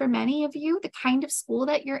realize that for many of you, the kind of school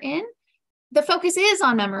that you're in, the focus is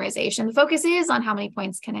on memorization. The focus is on how many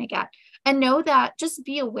points can I get? And know that, just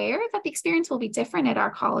be aware that the experience will be different at our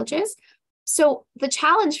colleges. So the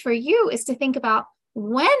challenge for you is to think about,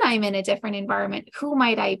 when I'm in a different environment, who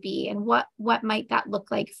might I be, and what might that look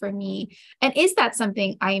like for me? And is that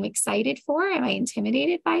something I am excited for? Am I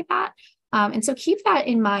intimidated by that? And so keep that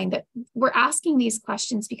in mind, that we're asking these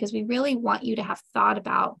questions because we really want you to have thought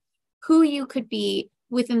about who you could be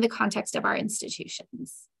within the context of our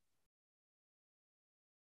institutions.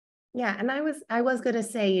 Yeah. And I was going to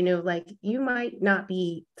say, you might not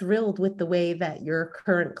be thrilled with the way that your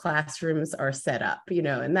current classrooms are set up,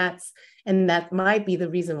 and that might be the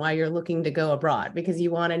reason why you're looking to go abroad, because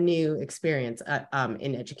you want a new experience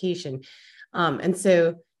in education. And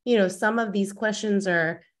so, some of these questions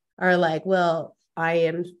are like, well, I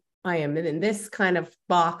am in this kind of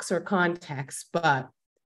box or context, but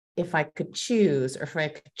if I could choose, or if I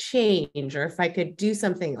could change, or if I could do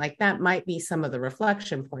something like that, might be some of the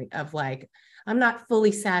reflection point of like, I'm not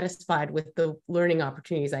fully satisfied with the learning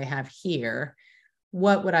opportunities I have here.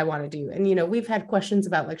 What would I want to do? And, we've had questions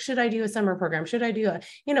about like, should I do a summer program? Should I do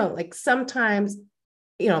like sometimes,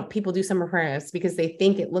 people do summer programs because they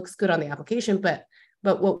think it looks good on the application, but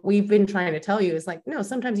what we've been trying to tell you is like, no,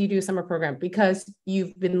 sometimes you do a summer program because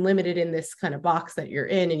you've been limited in this kind of box that you're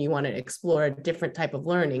in, and you want to explore a different type of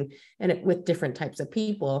learning and with different types of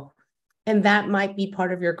people. And that might be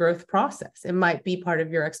part of your growth process. It might be part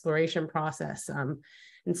of your exploration process.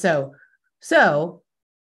 And so,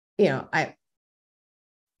 again,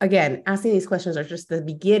 asking these questions are just the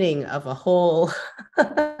beginning of a whole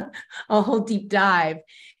deep dive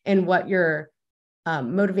and what your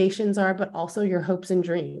motivations are, but also your hopes and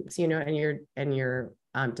dreams, you know, and your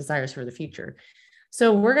desires for the future.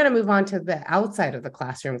 So we're going to move on to the outside of the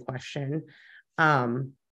classroom question.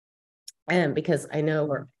 And because I know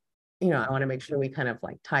we're, you know, I want to make sure we kind of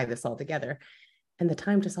like tie this all together, and the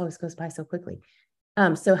time just always goes by so quickly.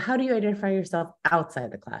 So how do you identify yourself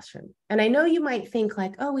outside the classroom? And I know you might think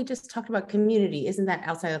like, oh, we just talked about community. Isn't that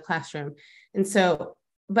outside the classroom? And so,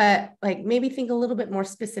 but like maybe think a little bit more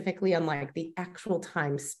specifically on like the actual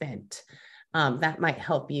time spent. That might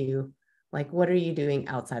help you. Like, what are you doing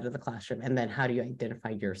outside of the classroom? And then how do you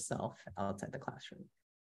identify yourself outside the classroom?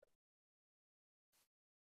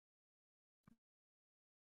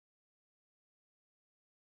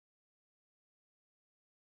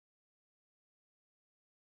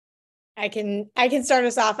 I can start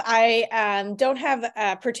us off. I don't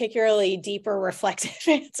have particularly deep or reflective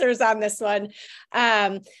answers on this one.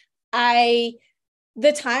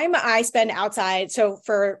 The time I spend outside, so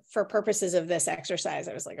for purposes of this exercise,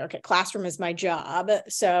 I was like, okay, classroom is my job.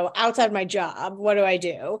 So outside my job, what do I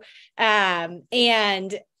do?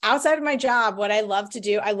 And outside of my job, what I love to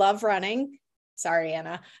do, I love running. Sorry,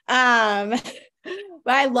 Anna.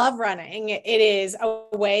 But I love running. It is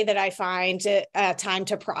a way that I find time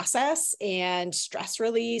to process and stress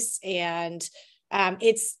release, and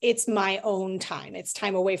it's my own time. It's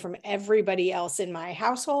time away from everybody else in my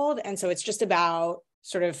household. And so it's just about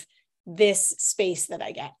sort of this space that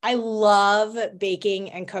I get. I love baking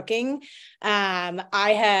and cooking.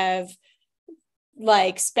 I have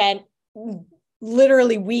like spent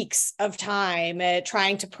literally weeks of time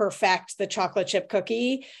trying to perfect the chocolate chip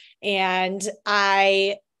cookie. And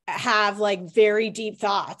I have like very deep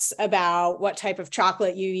thoughts about what type of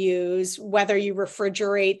chocolate you use, whether you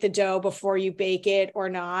refrigerate the dough before you bake it or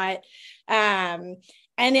not. And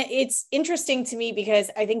it's interesting to me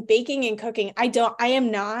because I think baking and cooking, I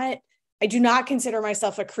do not consider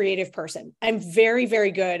myself a creative person. I'm very,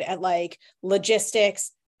 very good at like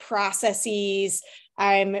logistics, processes.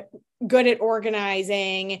 I'm good at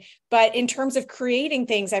organizing, but in terms of creating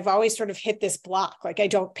things, I've always sort of hit this block. Like I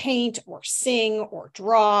don't paint or sing or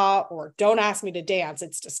draw, or don't ask me to dance.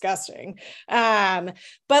 It's disgusting. But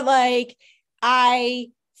like, I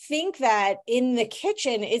think that in the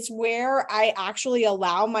kitchen, it's where I actually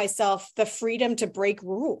allow myself the freedom to break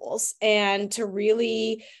rules and to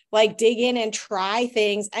really like dig in and try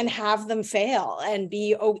things and have them fail and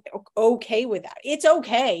be okay with that. It's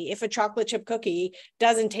okay if a chocolate chip cookie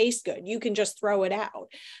doesn't taste good. You can just throw it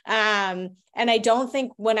out. And I don't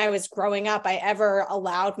think when I was growing up, I ever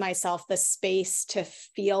allowed myself the space to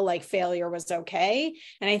feel like failure was okay.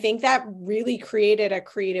 And I think that really created a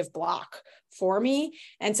creative block for me.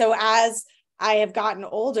 And so as I have gotten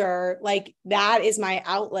older, like that is my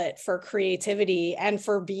outlet for creativity and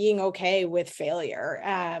for being okay with failure.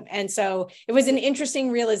 And so it was an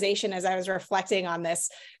interesting realization as I was reflecting on this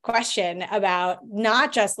question about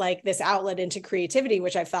not just like this outlet into creativity,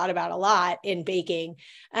 which I've thought about a lot in baking,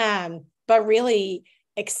 but really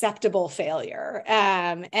acceptable failure,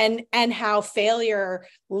 and how failure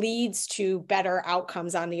leads to better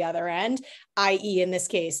outcomes on the other end, i.e. in this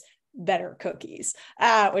case, better cookies,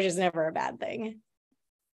 which is never a bad thing.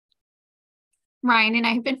 Ryan and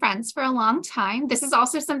I have been friends for a long time. This is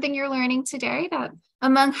also something you're learning today, that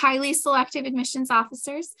among highly selective admissions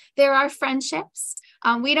officers, there are friendships.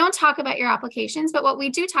 We don't talk about your applications, but what we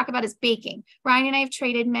do talk about is baking. Ryan and I have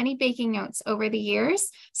traded many baking notes over the years,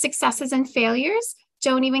 successes and failures.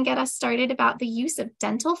 Don't even get us started about the use of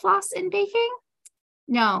dental floss in baking.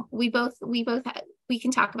 No, we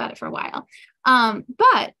can talk about it for a while.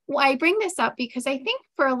 But I bring this up because I think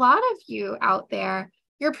for a lot of you out there,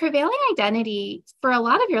 your prevailing identity for a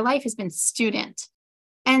lot of your life has been student.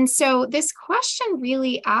 And so this question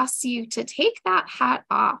really asks you to take that hat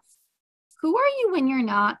off. Who are you when you're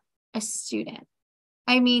not a student?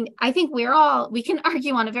 I mean, I think we can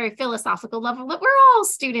argue on a very philosophical level that we're all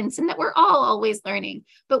students and that we're all always learning.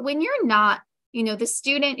 But when you're not, the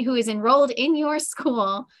student who is enrolled in your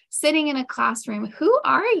school, sitting in a classroom, who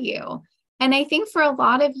are you? And I think for a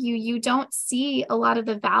lot of you, you don't see a lot of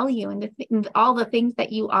the value in all the things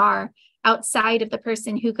that you are outside of the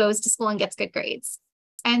person who goes to school and gets good grades.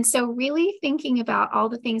 And so really thinking about all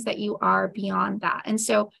the things that you are beyond that. And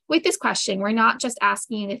so with this question, we're not just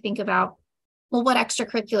asking you to think about, well, what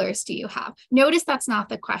extracurriculars do you have? Notice that's not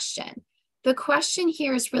the question. The question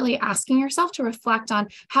here is really asking yourself to reflect on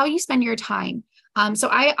how you spend your time. So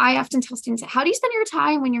I often tell students, how do you spend your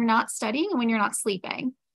time when you're not studying and when you're not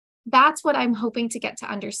sleeping? That's what I'm hoping to get to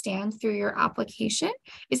understand through your application,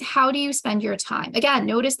 is how do you spend your time? Again,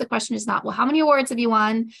 notice the question is not, well, how many awards have you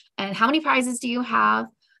won and how many prizes do you have?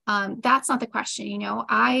 That's not the question.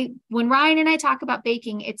 When Ryan and I talk about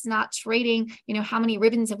baking, it's not trading, how many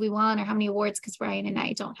ribbons have we won or how many awards, because Ryan and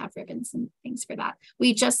I don't have ribbons and things for that.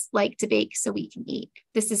 We just like to bake so we can eat.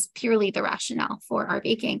 This is purely the rationale for our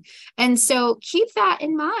baking. And so keep that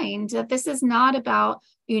in mind, that this is not about,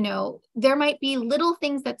 there might be little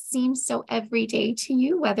things that seem so everyday to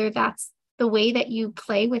you, whether that's the way that you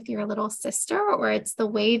play with your little sister, or it's the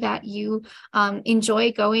way that you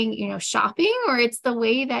enjoy going, shopping, or it's the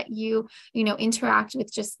way that you, interact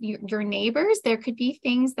with just your neighbors. There could be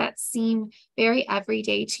things that seem very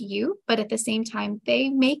everyday to you, but at the same time, they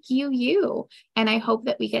make you you. And I hope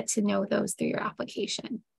that we get to know those through your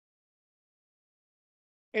application.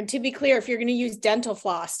 And to be clear, if you're going to use dental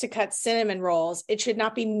floss to cut cinnamon rolls, it should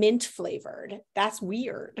not be mint flavored. That's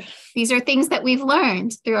weird. These are things that we've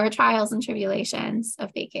learned through our trials and tribulations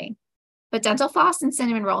of baking. But dental floss and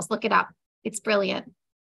cinnamon rolls, look it up. It's brilliant.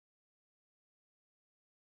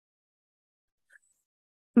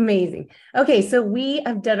 Amazing. Okay, so we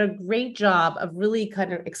have done a great job of really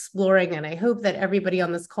kind of exploring, and I hope that everybody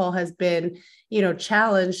on this call has been,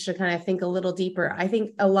 challenged to kind of think a little deeper. I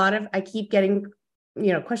think I keep getting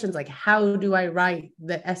questions like, how do I write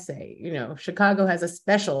the essay? Chicago has a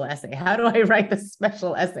special essay. How do I write the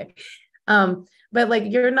special essay? But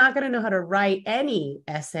you're not going to know how to write any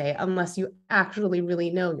essay unless you actually really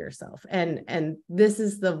know yourself. And this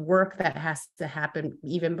is the work that has to happen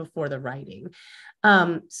even before the writing.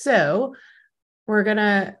 So we're going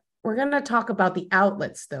to talk about the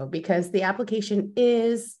outlets though, because the application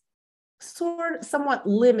is somewhat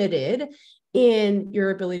limited in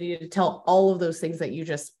your ability to tell all of those things that you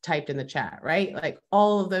just typed in the chat, right? Like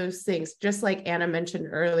all of those things, just like Anna mentioned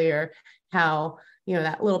earlier, how,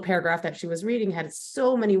 that little paragraph that she was reading had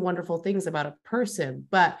so many wonderful things about a person,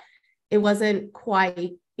 but it wasn't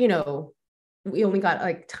quite, we only got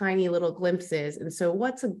like tiny little glimpses. And so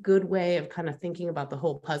what's a good way of kind of thinking about the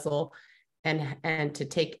whole puzzle and to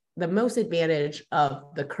take the most advantage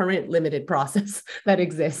of the current limited process that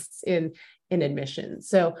exists in admissions?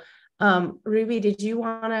 So Ruby, did you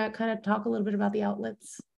want to kind of talk a little bit about the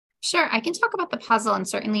outlets? Sure, I can talk about the puzzle, and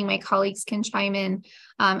certainly my colleagues can chime in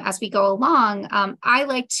as we go along. I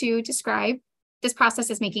like to describe this process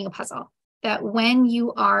as making a puzzle, that when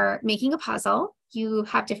you are making a puzzle, you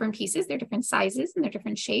have different pieces, they're different sizes and they're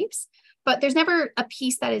different shapes, but there's never a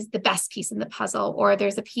piece that is the best piece in the puzzle, or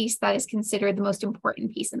there's a piece that is considered the most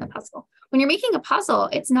important piece in the puzzle. When you're making a puzzle,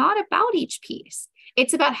 it's not about each piece.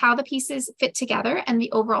 It's about how the pieces fit together and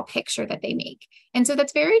the overall picture that they make. And so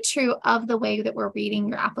that's very true of the way that we're reading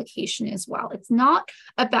your application as well. It's not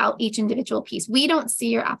about each individual piece. We don't see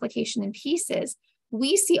your application in pieces.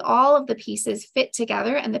 We see all of the pieces fit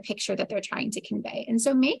together and the picture that they're trying to convey. And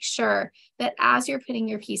so make sure that as you're putting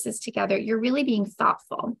your pieces together, you're really being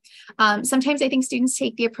thoughtful. Sometimes I think students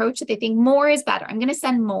take the approach that they think more is better. I'm going to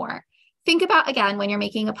send more. Think about, again, when you're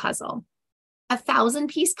making a puzzle,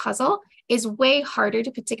 1,000-piece puzzle is way harder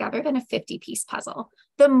to put together than a 50-piece puzzle.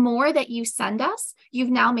 The more that you send us, you've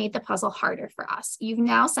now made the puzzle harder for us. You've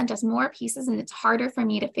now sent us more pieces and it's harder for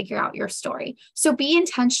me to figure out your story. So be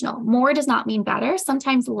intentional. More does not mean better.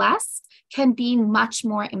 Sometimes less can be much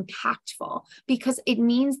more impactful, because it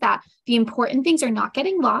means that the important things are not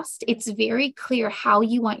getting lost. It's very clear how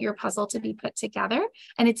you want your puzzle to be put together,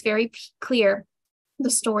 and it's very clear the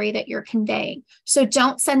story that you're conveying. So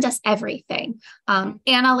don't send us everything.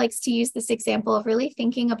 Anna likes to use this example of really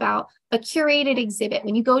thinking about a curated exhibit.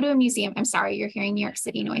 When you go to a museum, I'm sorry, you're hearing New York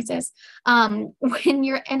City noises. When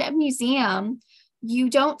you're in a museum, you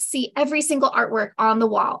don't see every single artwork on the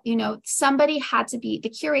wall.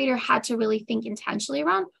 The curator had to really think intentionally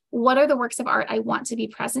around, what are the works of art I want to be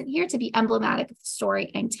present here to be emblematic of the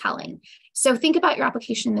story I'm telling? So think about your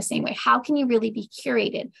application in the same way. How can you really be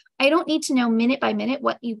curated? I don't need to know minute by minute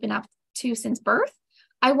what you've been up to since birth.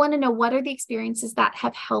 I want to know, what are the experiences that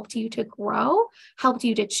have helped you to grow, helped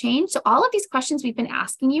you to change? So all of these questions we've been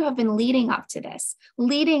asking you have been leading up to this,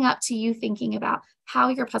 leading up to you thinking about how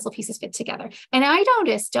your puzzle pieces fit together. And I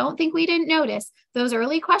noticed, don't think we didn't notice, those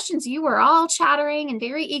early questions, you were all chattering and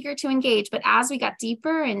very eager to engage. But as we got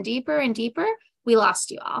deeper and deeper and deeper, we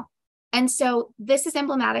lost you all. And so this is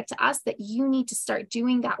emblematic to us that you need to start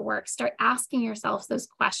doing that work, start asking yourselves those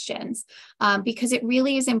questions, because it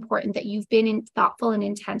really is important that you've been thoughtful and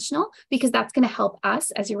intentional, because that's going to help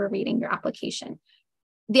us as you were reading your application.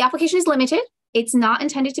 The application is limited. It's not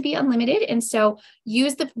intended to be unlimited. And so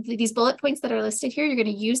use these bullet points that are listed here. You're going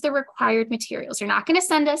to use the required materials. You're not going to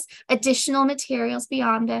send us additional materials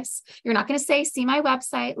beyond this. You're not going to say, see my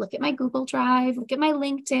website, look at my Google Drive, look at my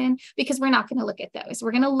LinkedIn, because we're not going to look at those.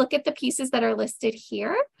 We're going to look at the pieces that are listed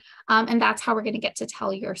here. And that's how we're going to get to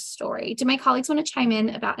tell your story. Do my colleagues want to chime in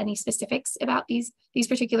about any specifics about these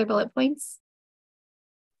particular bullet points?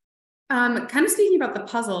 Kind of speaking about the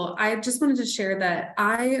puzzle, I just wanted to share that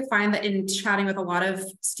I find that in chatting with a lot of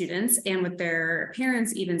students and with their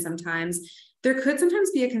parents, even sometimes, there could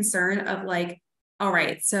sometimes be a concern of like, all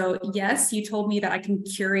right, so yes, you told me that I can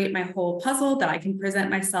curate my whole puzzle, that I can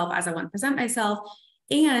present myself as I want to present myself.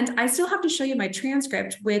 And I still have to show you my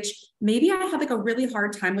transcript, which maybe I had like a really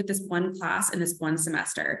hard time with this one class in this one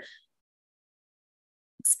semester.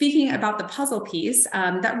 Speaking about the puzzle piece,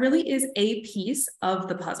 that really is a piece of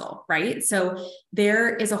the puzzle, right? So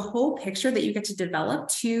there is a whole picture that you get to develop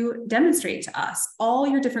to demonstrate to us all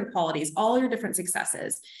your different qualities, all your different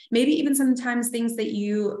successes, maybe even sometimes things that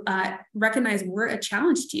you recognize were a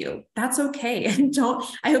challenge to you. That's okay.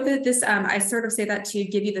 I hope that this, I sort of say that to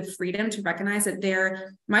give you the freedom to recognize that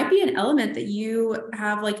there might be an element that you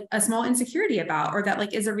have like a small insecurity about, or that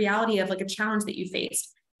like is a reality of like a challenge that you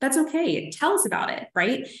faced. That's okay. Tell us about it,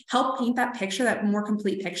 right? Help paint that picture, that more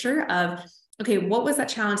complete picture of, okay, what was that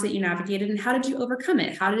challenge that you navigated and how did you overcome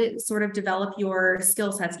it? How did it sort of develop your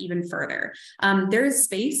skill sets even further? There is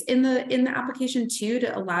space in the application too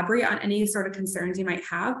to elaborate on any sort of concerns you might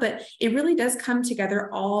have, but it really does come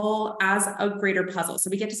together all as a greater puzzle.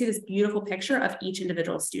 So we get to see this beautiful picture of each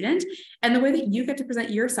individual student, and the way that you get to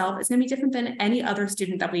present yourself is going to be different than any other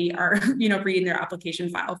student that we are, reading their application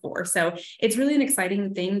file for. So it's really an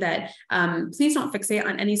exciting thing that please don't fixate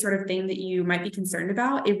on any sort of thing that you might be concerned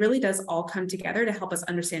about. It really does all come together to help us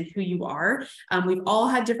understand who you are. We've all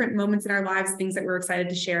had different moments in our lives, things that we're excited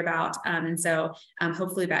to share about. And so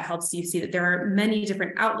hopefully that helps you see that there are many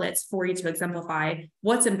different outlets for you to exemplify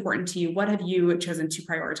what's important to you, what have you chosen to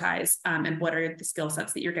prioritize, and what are the skill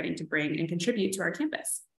sets that you're getting to bring and contribute to our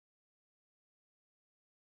campus.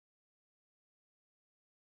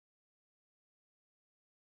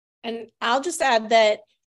 And I'll just add that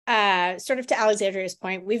sort of to Alexandria's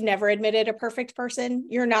point, we've never admitted a perfect person.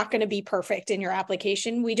 You're not going to be perfect in your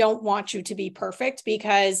application. We don't want you to be perfect,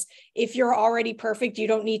 because if you're already perfect, you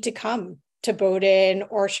don't need to come to Bowdoin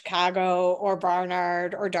or Chicago or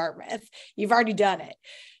Barnard or Dartmouth. You've already done it.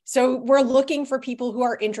 So we're looking for people who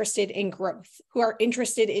are interested in growth, who are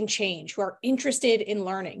interested in change, who are interested in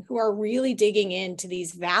learning, who are really digging into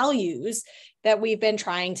these values that we've been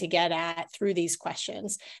trying to get at through these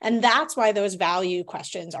questions. And that's why those value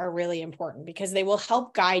questions are really important, because they will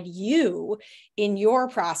help guide you in your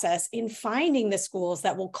process in finding the schools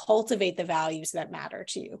that will cultivate the values that matter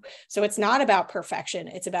to you. So it's not about perfection.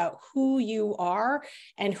 It's about who you are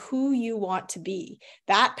and who you want to be.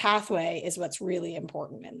 That pathway is what's really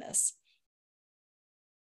important in this.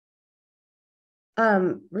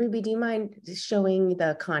 Ruby, do you mind showing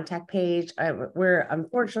the contact page? We're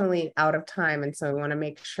unfortunately out of time, and so I want to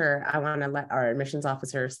make sure, I want to let our admissions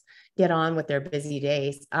officers get on with their busy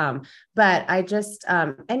days. But I just,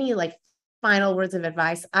 any like final words of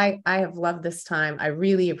advice? I have loved this time. I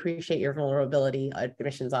really appreciate your vulnerability,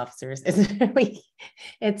 admissions officers.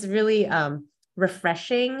 It's really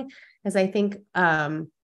refreshing, as I think,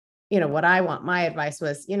 what I want, my advice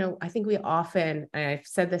was, I think we often, and I've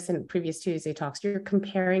said this in previous Tuesday talks, you're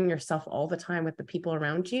comparing yourself all the time with the people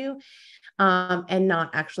around you, and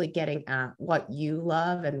not actually getting at what you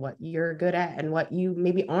love and what you're good at and what you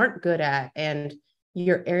maybe aren't good at and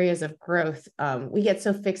your areas of growth. We get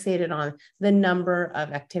so fixated on the number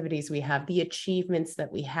of activities we have, the achievements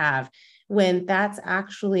that we have, when that's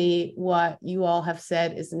actually what you all have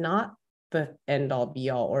said is not the end all be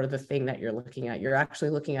all or the thing that you're looking at. You're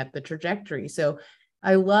actually looking at the trajectory. So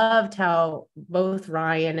I loved how both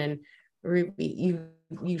Ryan and Ruby,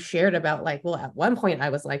 you shared about like, well, at one point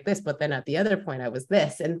I was like this, but then at the other point I was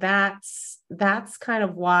this. And that's kind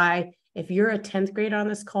of why, if you're a 10th grader on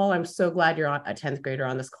this call, I'm so glad you're a 10th grader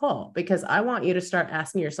on this call, because I want you to start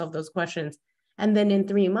asking yourself those questions. And then in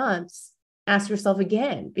 3 months, ask yourself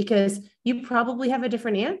again, because you probably have a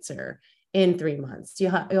different answer. In 3 months,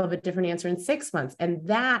 you'll have a different answer in 6 months. And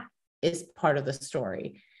that is part of the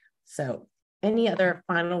story. So any other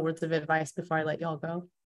final words of advice before I let y'all go?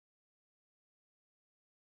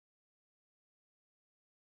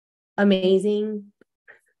 Amazing.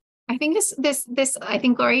 I think I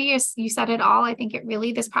think Gloria, you said it all. I think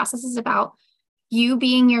this process is about you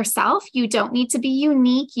being yourself. You don't need to be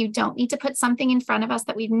unique. You don't need to put something in front of us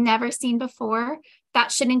that we've never seen before.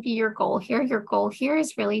 That shouldn't be your goal here. Your goal here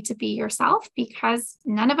is really to be yourself, because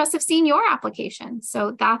none of us have seen your application.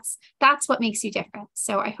 So that's what makes you different.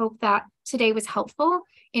 So I hope that today was helpful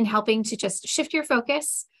in helping to just shift your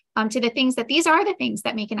focus to the things that these are the things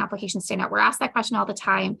that make an application stand out. We're asked that question all the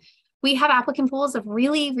time. we have applicant pools of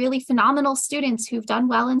really, really phenomenal students who've done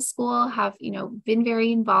well in school, have, been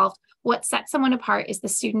very involved. What sets someone apart is the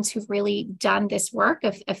students who've really done this work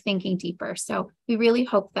of thinking deeper. So we really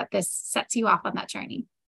hope that this sets you off on that journey.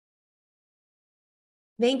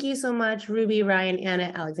 Thank you so much, Ruby, Ryan,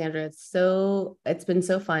 Anna, Alexandra. It's been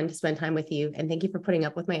so fun to spend time with you, and thank you for putting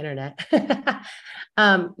up with my internet.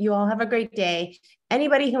 You all have a great day.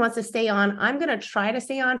 Anybody who wants to stay on, I'm going to try to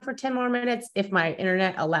stay on for 10 more minutes if my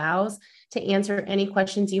internet allows, to answer any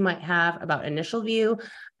questions you might have about Initial View.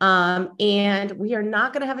 And we are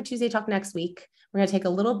not going to have a Tuesday talk next week. We're going to take a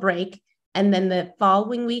little break. And then the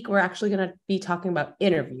following week, we're actually going to be talking about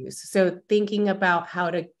interviews. So thinking about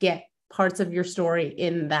how to get parts of your story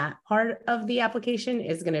in that part of the application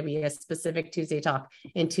is going to be a specific Tuesday talk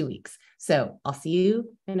in 2 weeks. So I'll see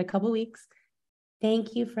you in a couple weeks.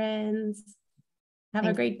 Thank you, friends. Have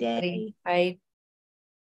a great day. Bye.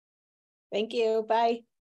 Thank you. Bye.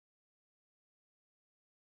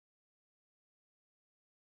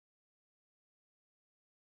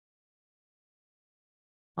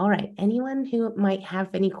 All right, anyone who might have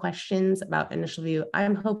any questions about Initial View,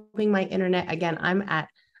 I'm hoping my internet, again, I'm at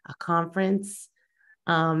a conference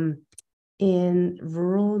in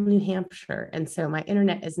rural New Hampshire. And so my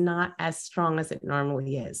internet is not as strong as it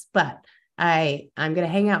normally is, but I'm going to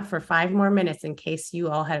hang out for 5 more minutes in case you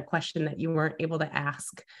all had a question that you weren't able to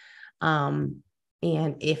ask. And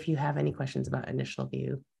if you have any questions about Initial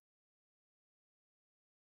View.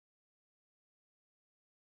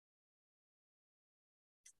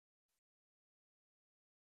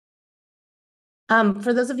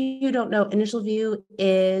 For those of you who don't know, Initial View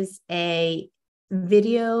is a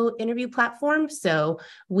video interview platform. So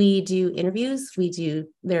we do interviews.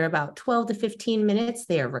 They're about 12 to 15 minutes.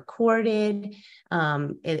 They are recorded.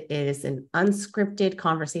 It is an unscripted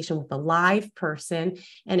conversation with a live person,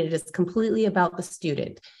 and it is completely about the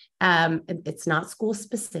student. It's not school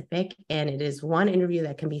specific, and it is one interview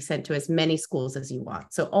that can be sent to as many schools as you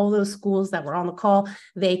want. So all those schools that were on the call,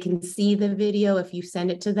 they can see the video if you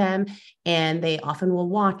send it to them, and they often will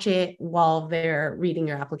watch it while they're reading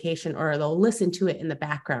your application, or they'll listen to it in the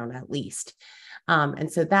background at least.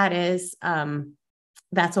 And so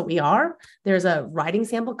that's what we are. There's a writing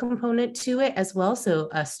sample component to it as well. So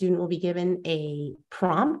a student will be given a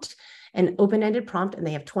prompt, an open-ended prompt, and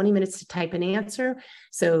they have 20 minutes to type an answer.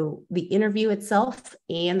 So the interview itself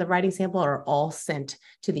and the writing sample are all sent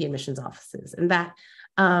to the admissions offices. And that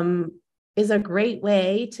is a great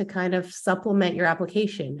way to kind of supplement your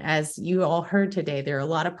application. As you all heard today, there are a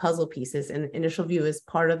lot of puzzle pieces, and Initial View is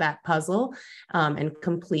part of that puzzle, and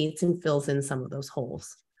completes and fills in some of those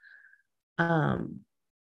holes.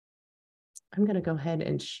 I'm going to go ahead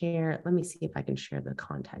and share. Let me see if I can share the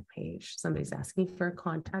contact page. Somebody's asking for a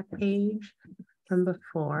contact page from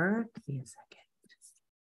before. Give me a second.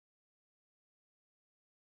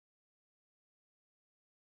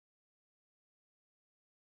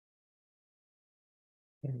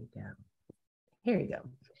 There we go. Here you go.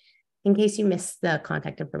 In case you missed the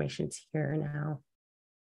contact information, it's here now.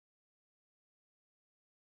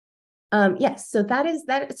 Yes, so that is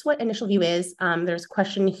what Initial View is. There's a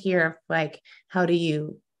question here of like, how do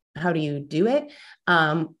you do it?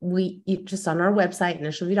 Just on our website,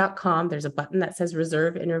 initialview.com, there's a button that says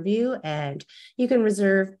reserve interview, and you can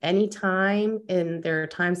reserve any time, and there are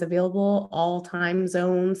times available, all time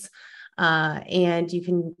zones. And you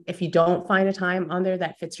can, if you don't find a time on there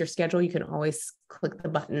that fits your schedule, you can always click the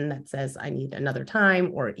button that says I need another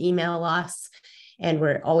time, or email us, and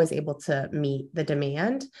we're always able to meet the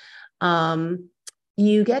demand.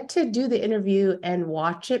 You get to do the interview and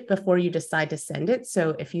watch it before you decide to send it.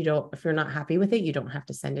 So if you're not happy with it, you don't have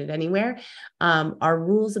to send it anywhere. Our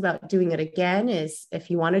rules about doing it again is, if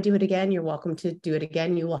you want to do it again, you're welcome to do it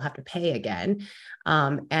again. You will have to pay again.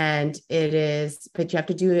 But you have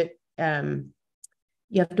to do it.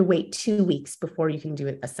 You have to wait 2 weeks before you can do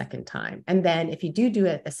it a second time. And then if you do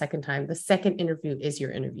it a second time, the second interview is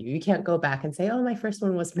your interview. You can't go back and say, oh, my first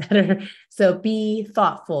one was better. So be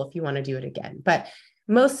thoughtful if you want to do it again. But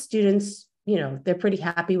most students, they're pretty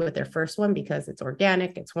happy with their first one because it's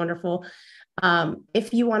organic, it's wonderful.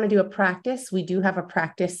 If you want to do a practice, we do have a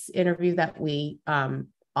practice interview that we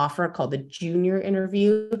offer called the junior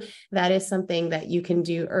interview. That is something that you can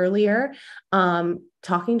do earlier.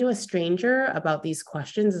 Talking to a stranger about these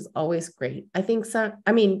questions is always great. I think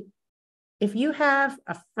if you have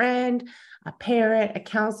a friend, a parent, a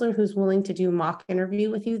counselor who's willing to do mock interview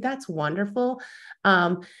with you, that's wonderful.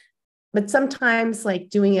 But sometimes like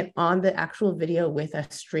doing it on the actual video with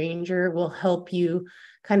a stranger will help you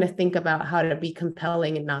kind of think about how to be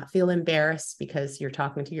compelling and not feel embarrassed because you're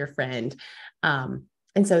talking to your friend.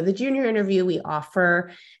 And so the junior interview we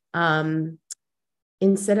offer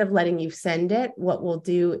Instead of letting you send it, what we'll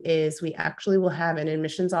do is we actually will have an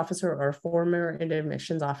admissions officer or a former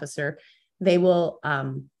admissions officer. They will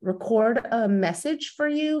record a message for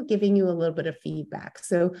you, giving you a little bit of feedback.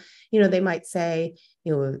 So, they might say,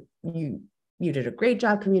 you did a great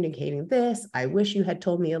job communicating this. I wish you had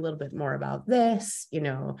told me a little bit more about this.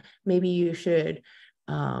 Maybe you should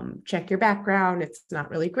check your background. It's not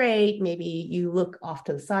really great. Maybe you look off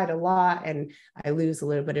to the side a lot and I lose a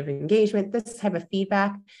little bit of engagement. This type of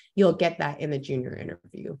feedback, you'll get that in the junior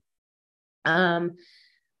interview.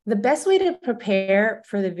 The best way to prepare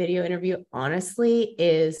for the video interview, honestly,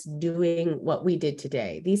 is doing what we did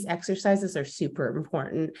today. These exercises are super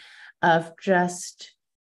important of just,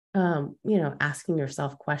 asking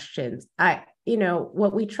yourself questions.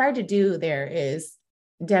 What we tried to do there is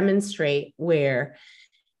demonstrate where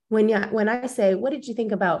when I say, what did you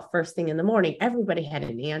think about first thing in the morning? Everybody had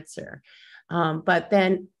an answer. But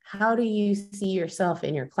then how do you see yourself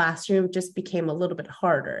in your classroom just became a little bit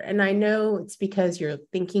harder. And I know it's because you're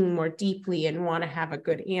thinking more deeply and want to have a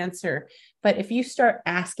good answer. But if you start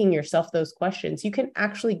asking yourself those questions, you can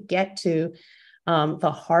actually get to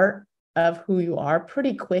the heart of who you are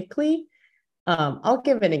pretty quickly. I'll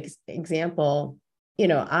give an example.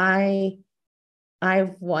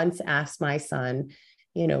 I've once asked my son,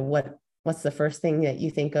 what's the first thing that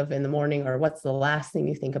you think of in the morning, or what's the last thing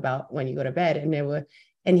you think about when you go to bed?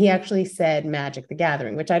 And he actually said Magic the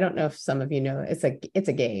Gathering, which I don't know if some of you know. It's a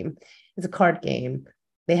game. It's a card game.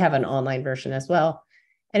 They have an online version as well.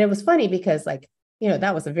 And it was funny because that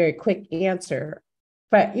was a very quick answer.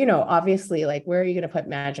 But, obviously, where are you going to put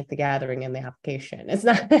Magic the Gathering in the application? It's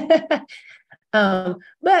not.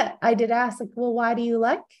 But I did ask, well, why do you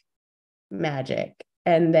like Magic?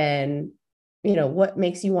 And then, what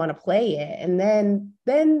makes you want to play it? And then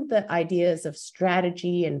the ideas of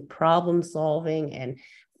strategy and problem solving and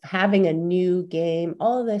having a new game,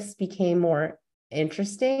 all of this became more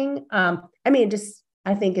interesting. I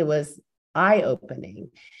think it was eye-opening.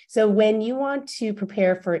 So when you want to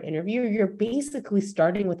prepare for an interview, you're basically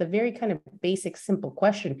starting with a very kind of basic, simple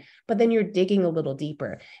question, but then you're digging a little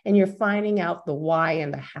deeper and you're finding out the why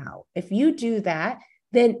and the how. If you do that,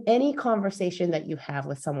 then any conversation that you have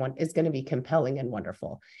with someone is going to be compelling and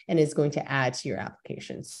wonderful and is going to add to your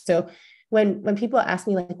application. So when people ask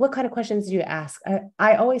me, what kind of questions do you ask?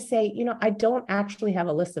 I always say, I don't actually have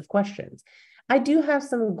a list of questions. I do have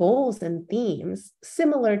some goals and themes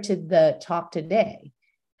similar to the talk today.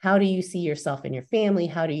 How do you see yourself in your family?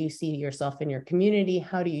 How do you see yourself in your community?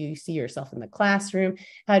 How do you see yourself in the classroom?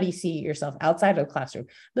 How do you see yourself outside of the classroom?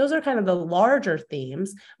 Those are kind of the larger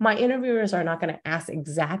themes. My interviewers are not going to ask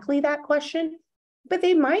exactly that question, but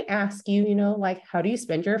they might ask you, how do you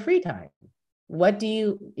spend your free time? What do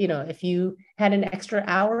you, if you had an extra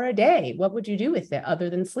hour a day, what would you do with it other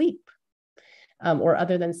than sleep or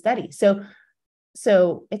other than study? So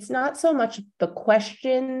it's not so much the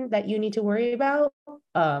question that you need to worry about,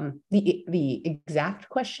 the exact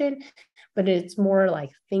question, but it's more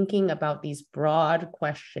like thinking about these broad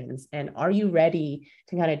questions. And are you ready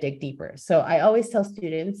to kind of dig deeper? So I always tell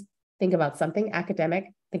students, think about something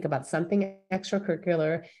academic, think about something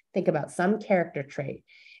extracurricular, think about some character trait,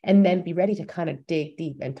 and then be ready to kind of dig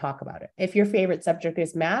deep and talk about it. If your favorite subject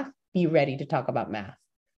is math, be ready to talk about math.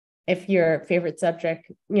 If your favorite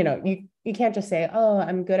subject, you can't just say, oh,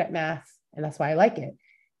 I'm good at math and that's why I like it,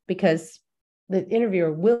 because the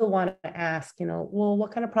interviewer will want to ask, well,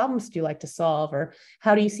 what kind of problems do you like to solve? Or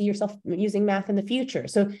how do you see yourself using math in the future?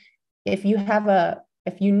 So if you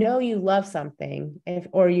you love something,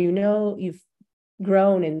 or you've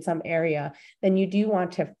grown in some area, then you do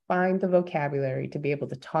want to find the vocabulary to be able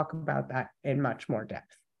to talk about that in much more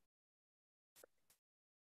depth.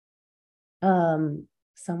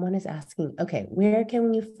 Someone is asking, okay, where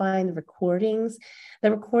can you find the recordings?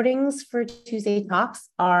 The recordings for Tuesday talks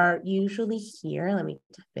are usually here. Let me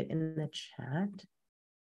type it in the chat.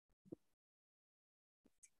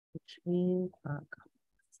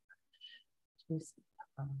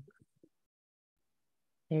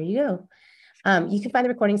 There you go. You can find the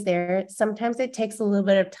recordings there. Sometimes it takes a little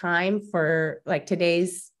bit of time for,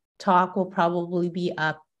 today's talk will probably be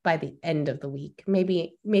up by the end of the week,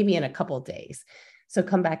 maybe in a couple of days. So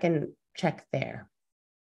come back and check there.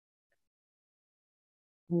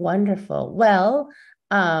 Wonderful. Well,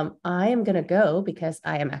 I am going to go because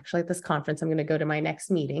I am actually at this conference. I'm going to go to my next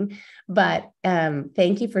meeting, but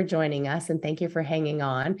thank you for joining us and thank you for hanging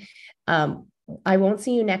on. I won't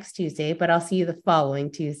see you next Tuesday, but I'll see you the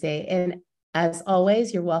following Tuesday. And as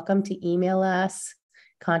always, you're welcome to email us,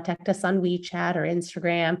 contact us on WeChat or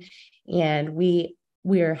Instagram, and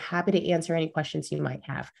we're happy to answer any questions you might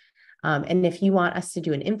have. And if you want us to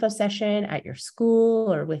do an info session at your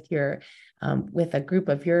school or with your with a group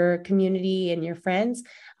of your community and your friends,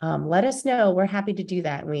 let us know. We're happy to do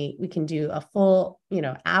that. And we can do a full,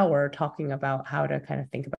 hour talking about how to kind of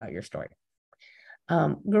think about your story.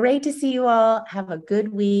 Great to see you all. Have a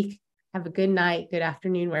good week. Have a good night, good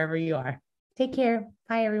afternoon, wherever you are. Take care.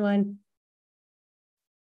 Bye, everyone.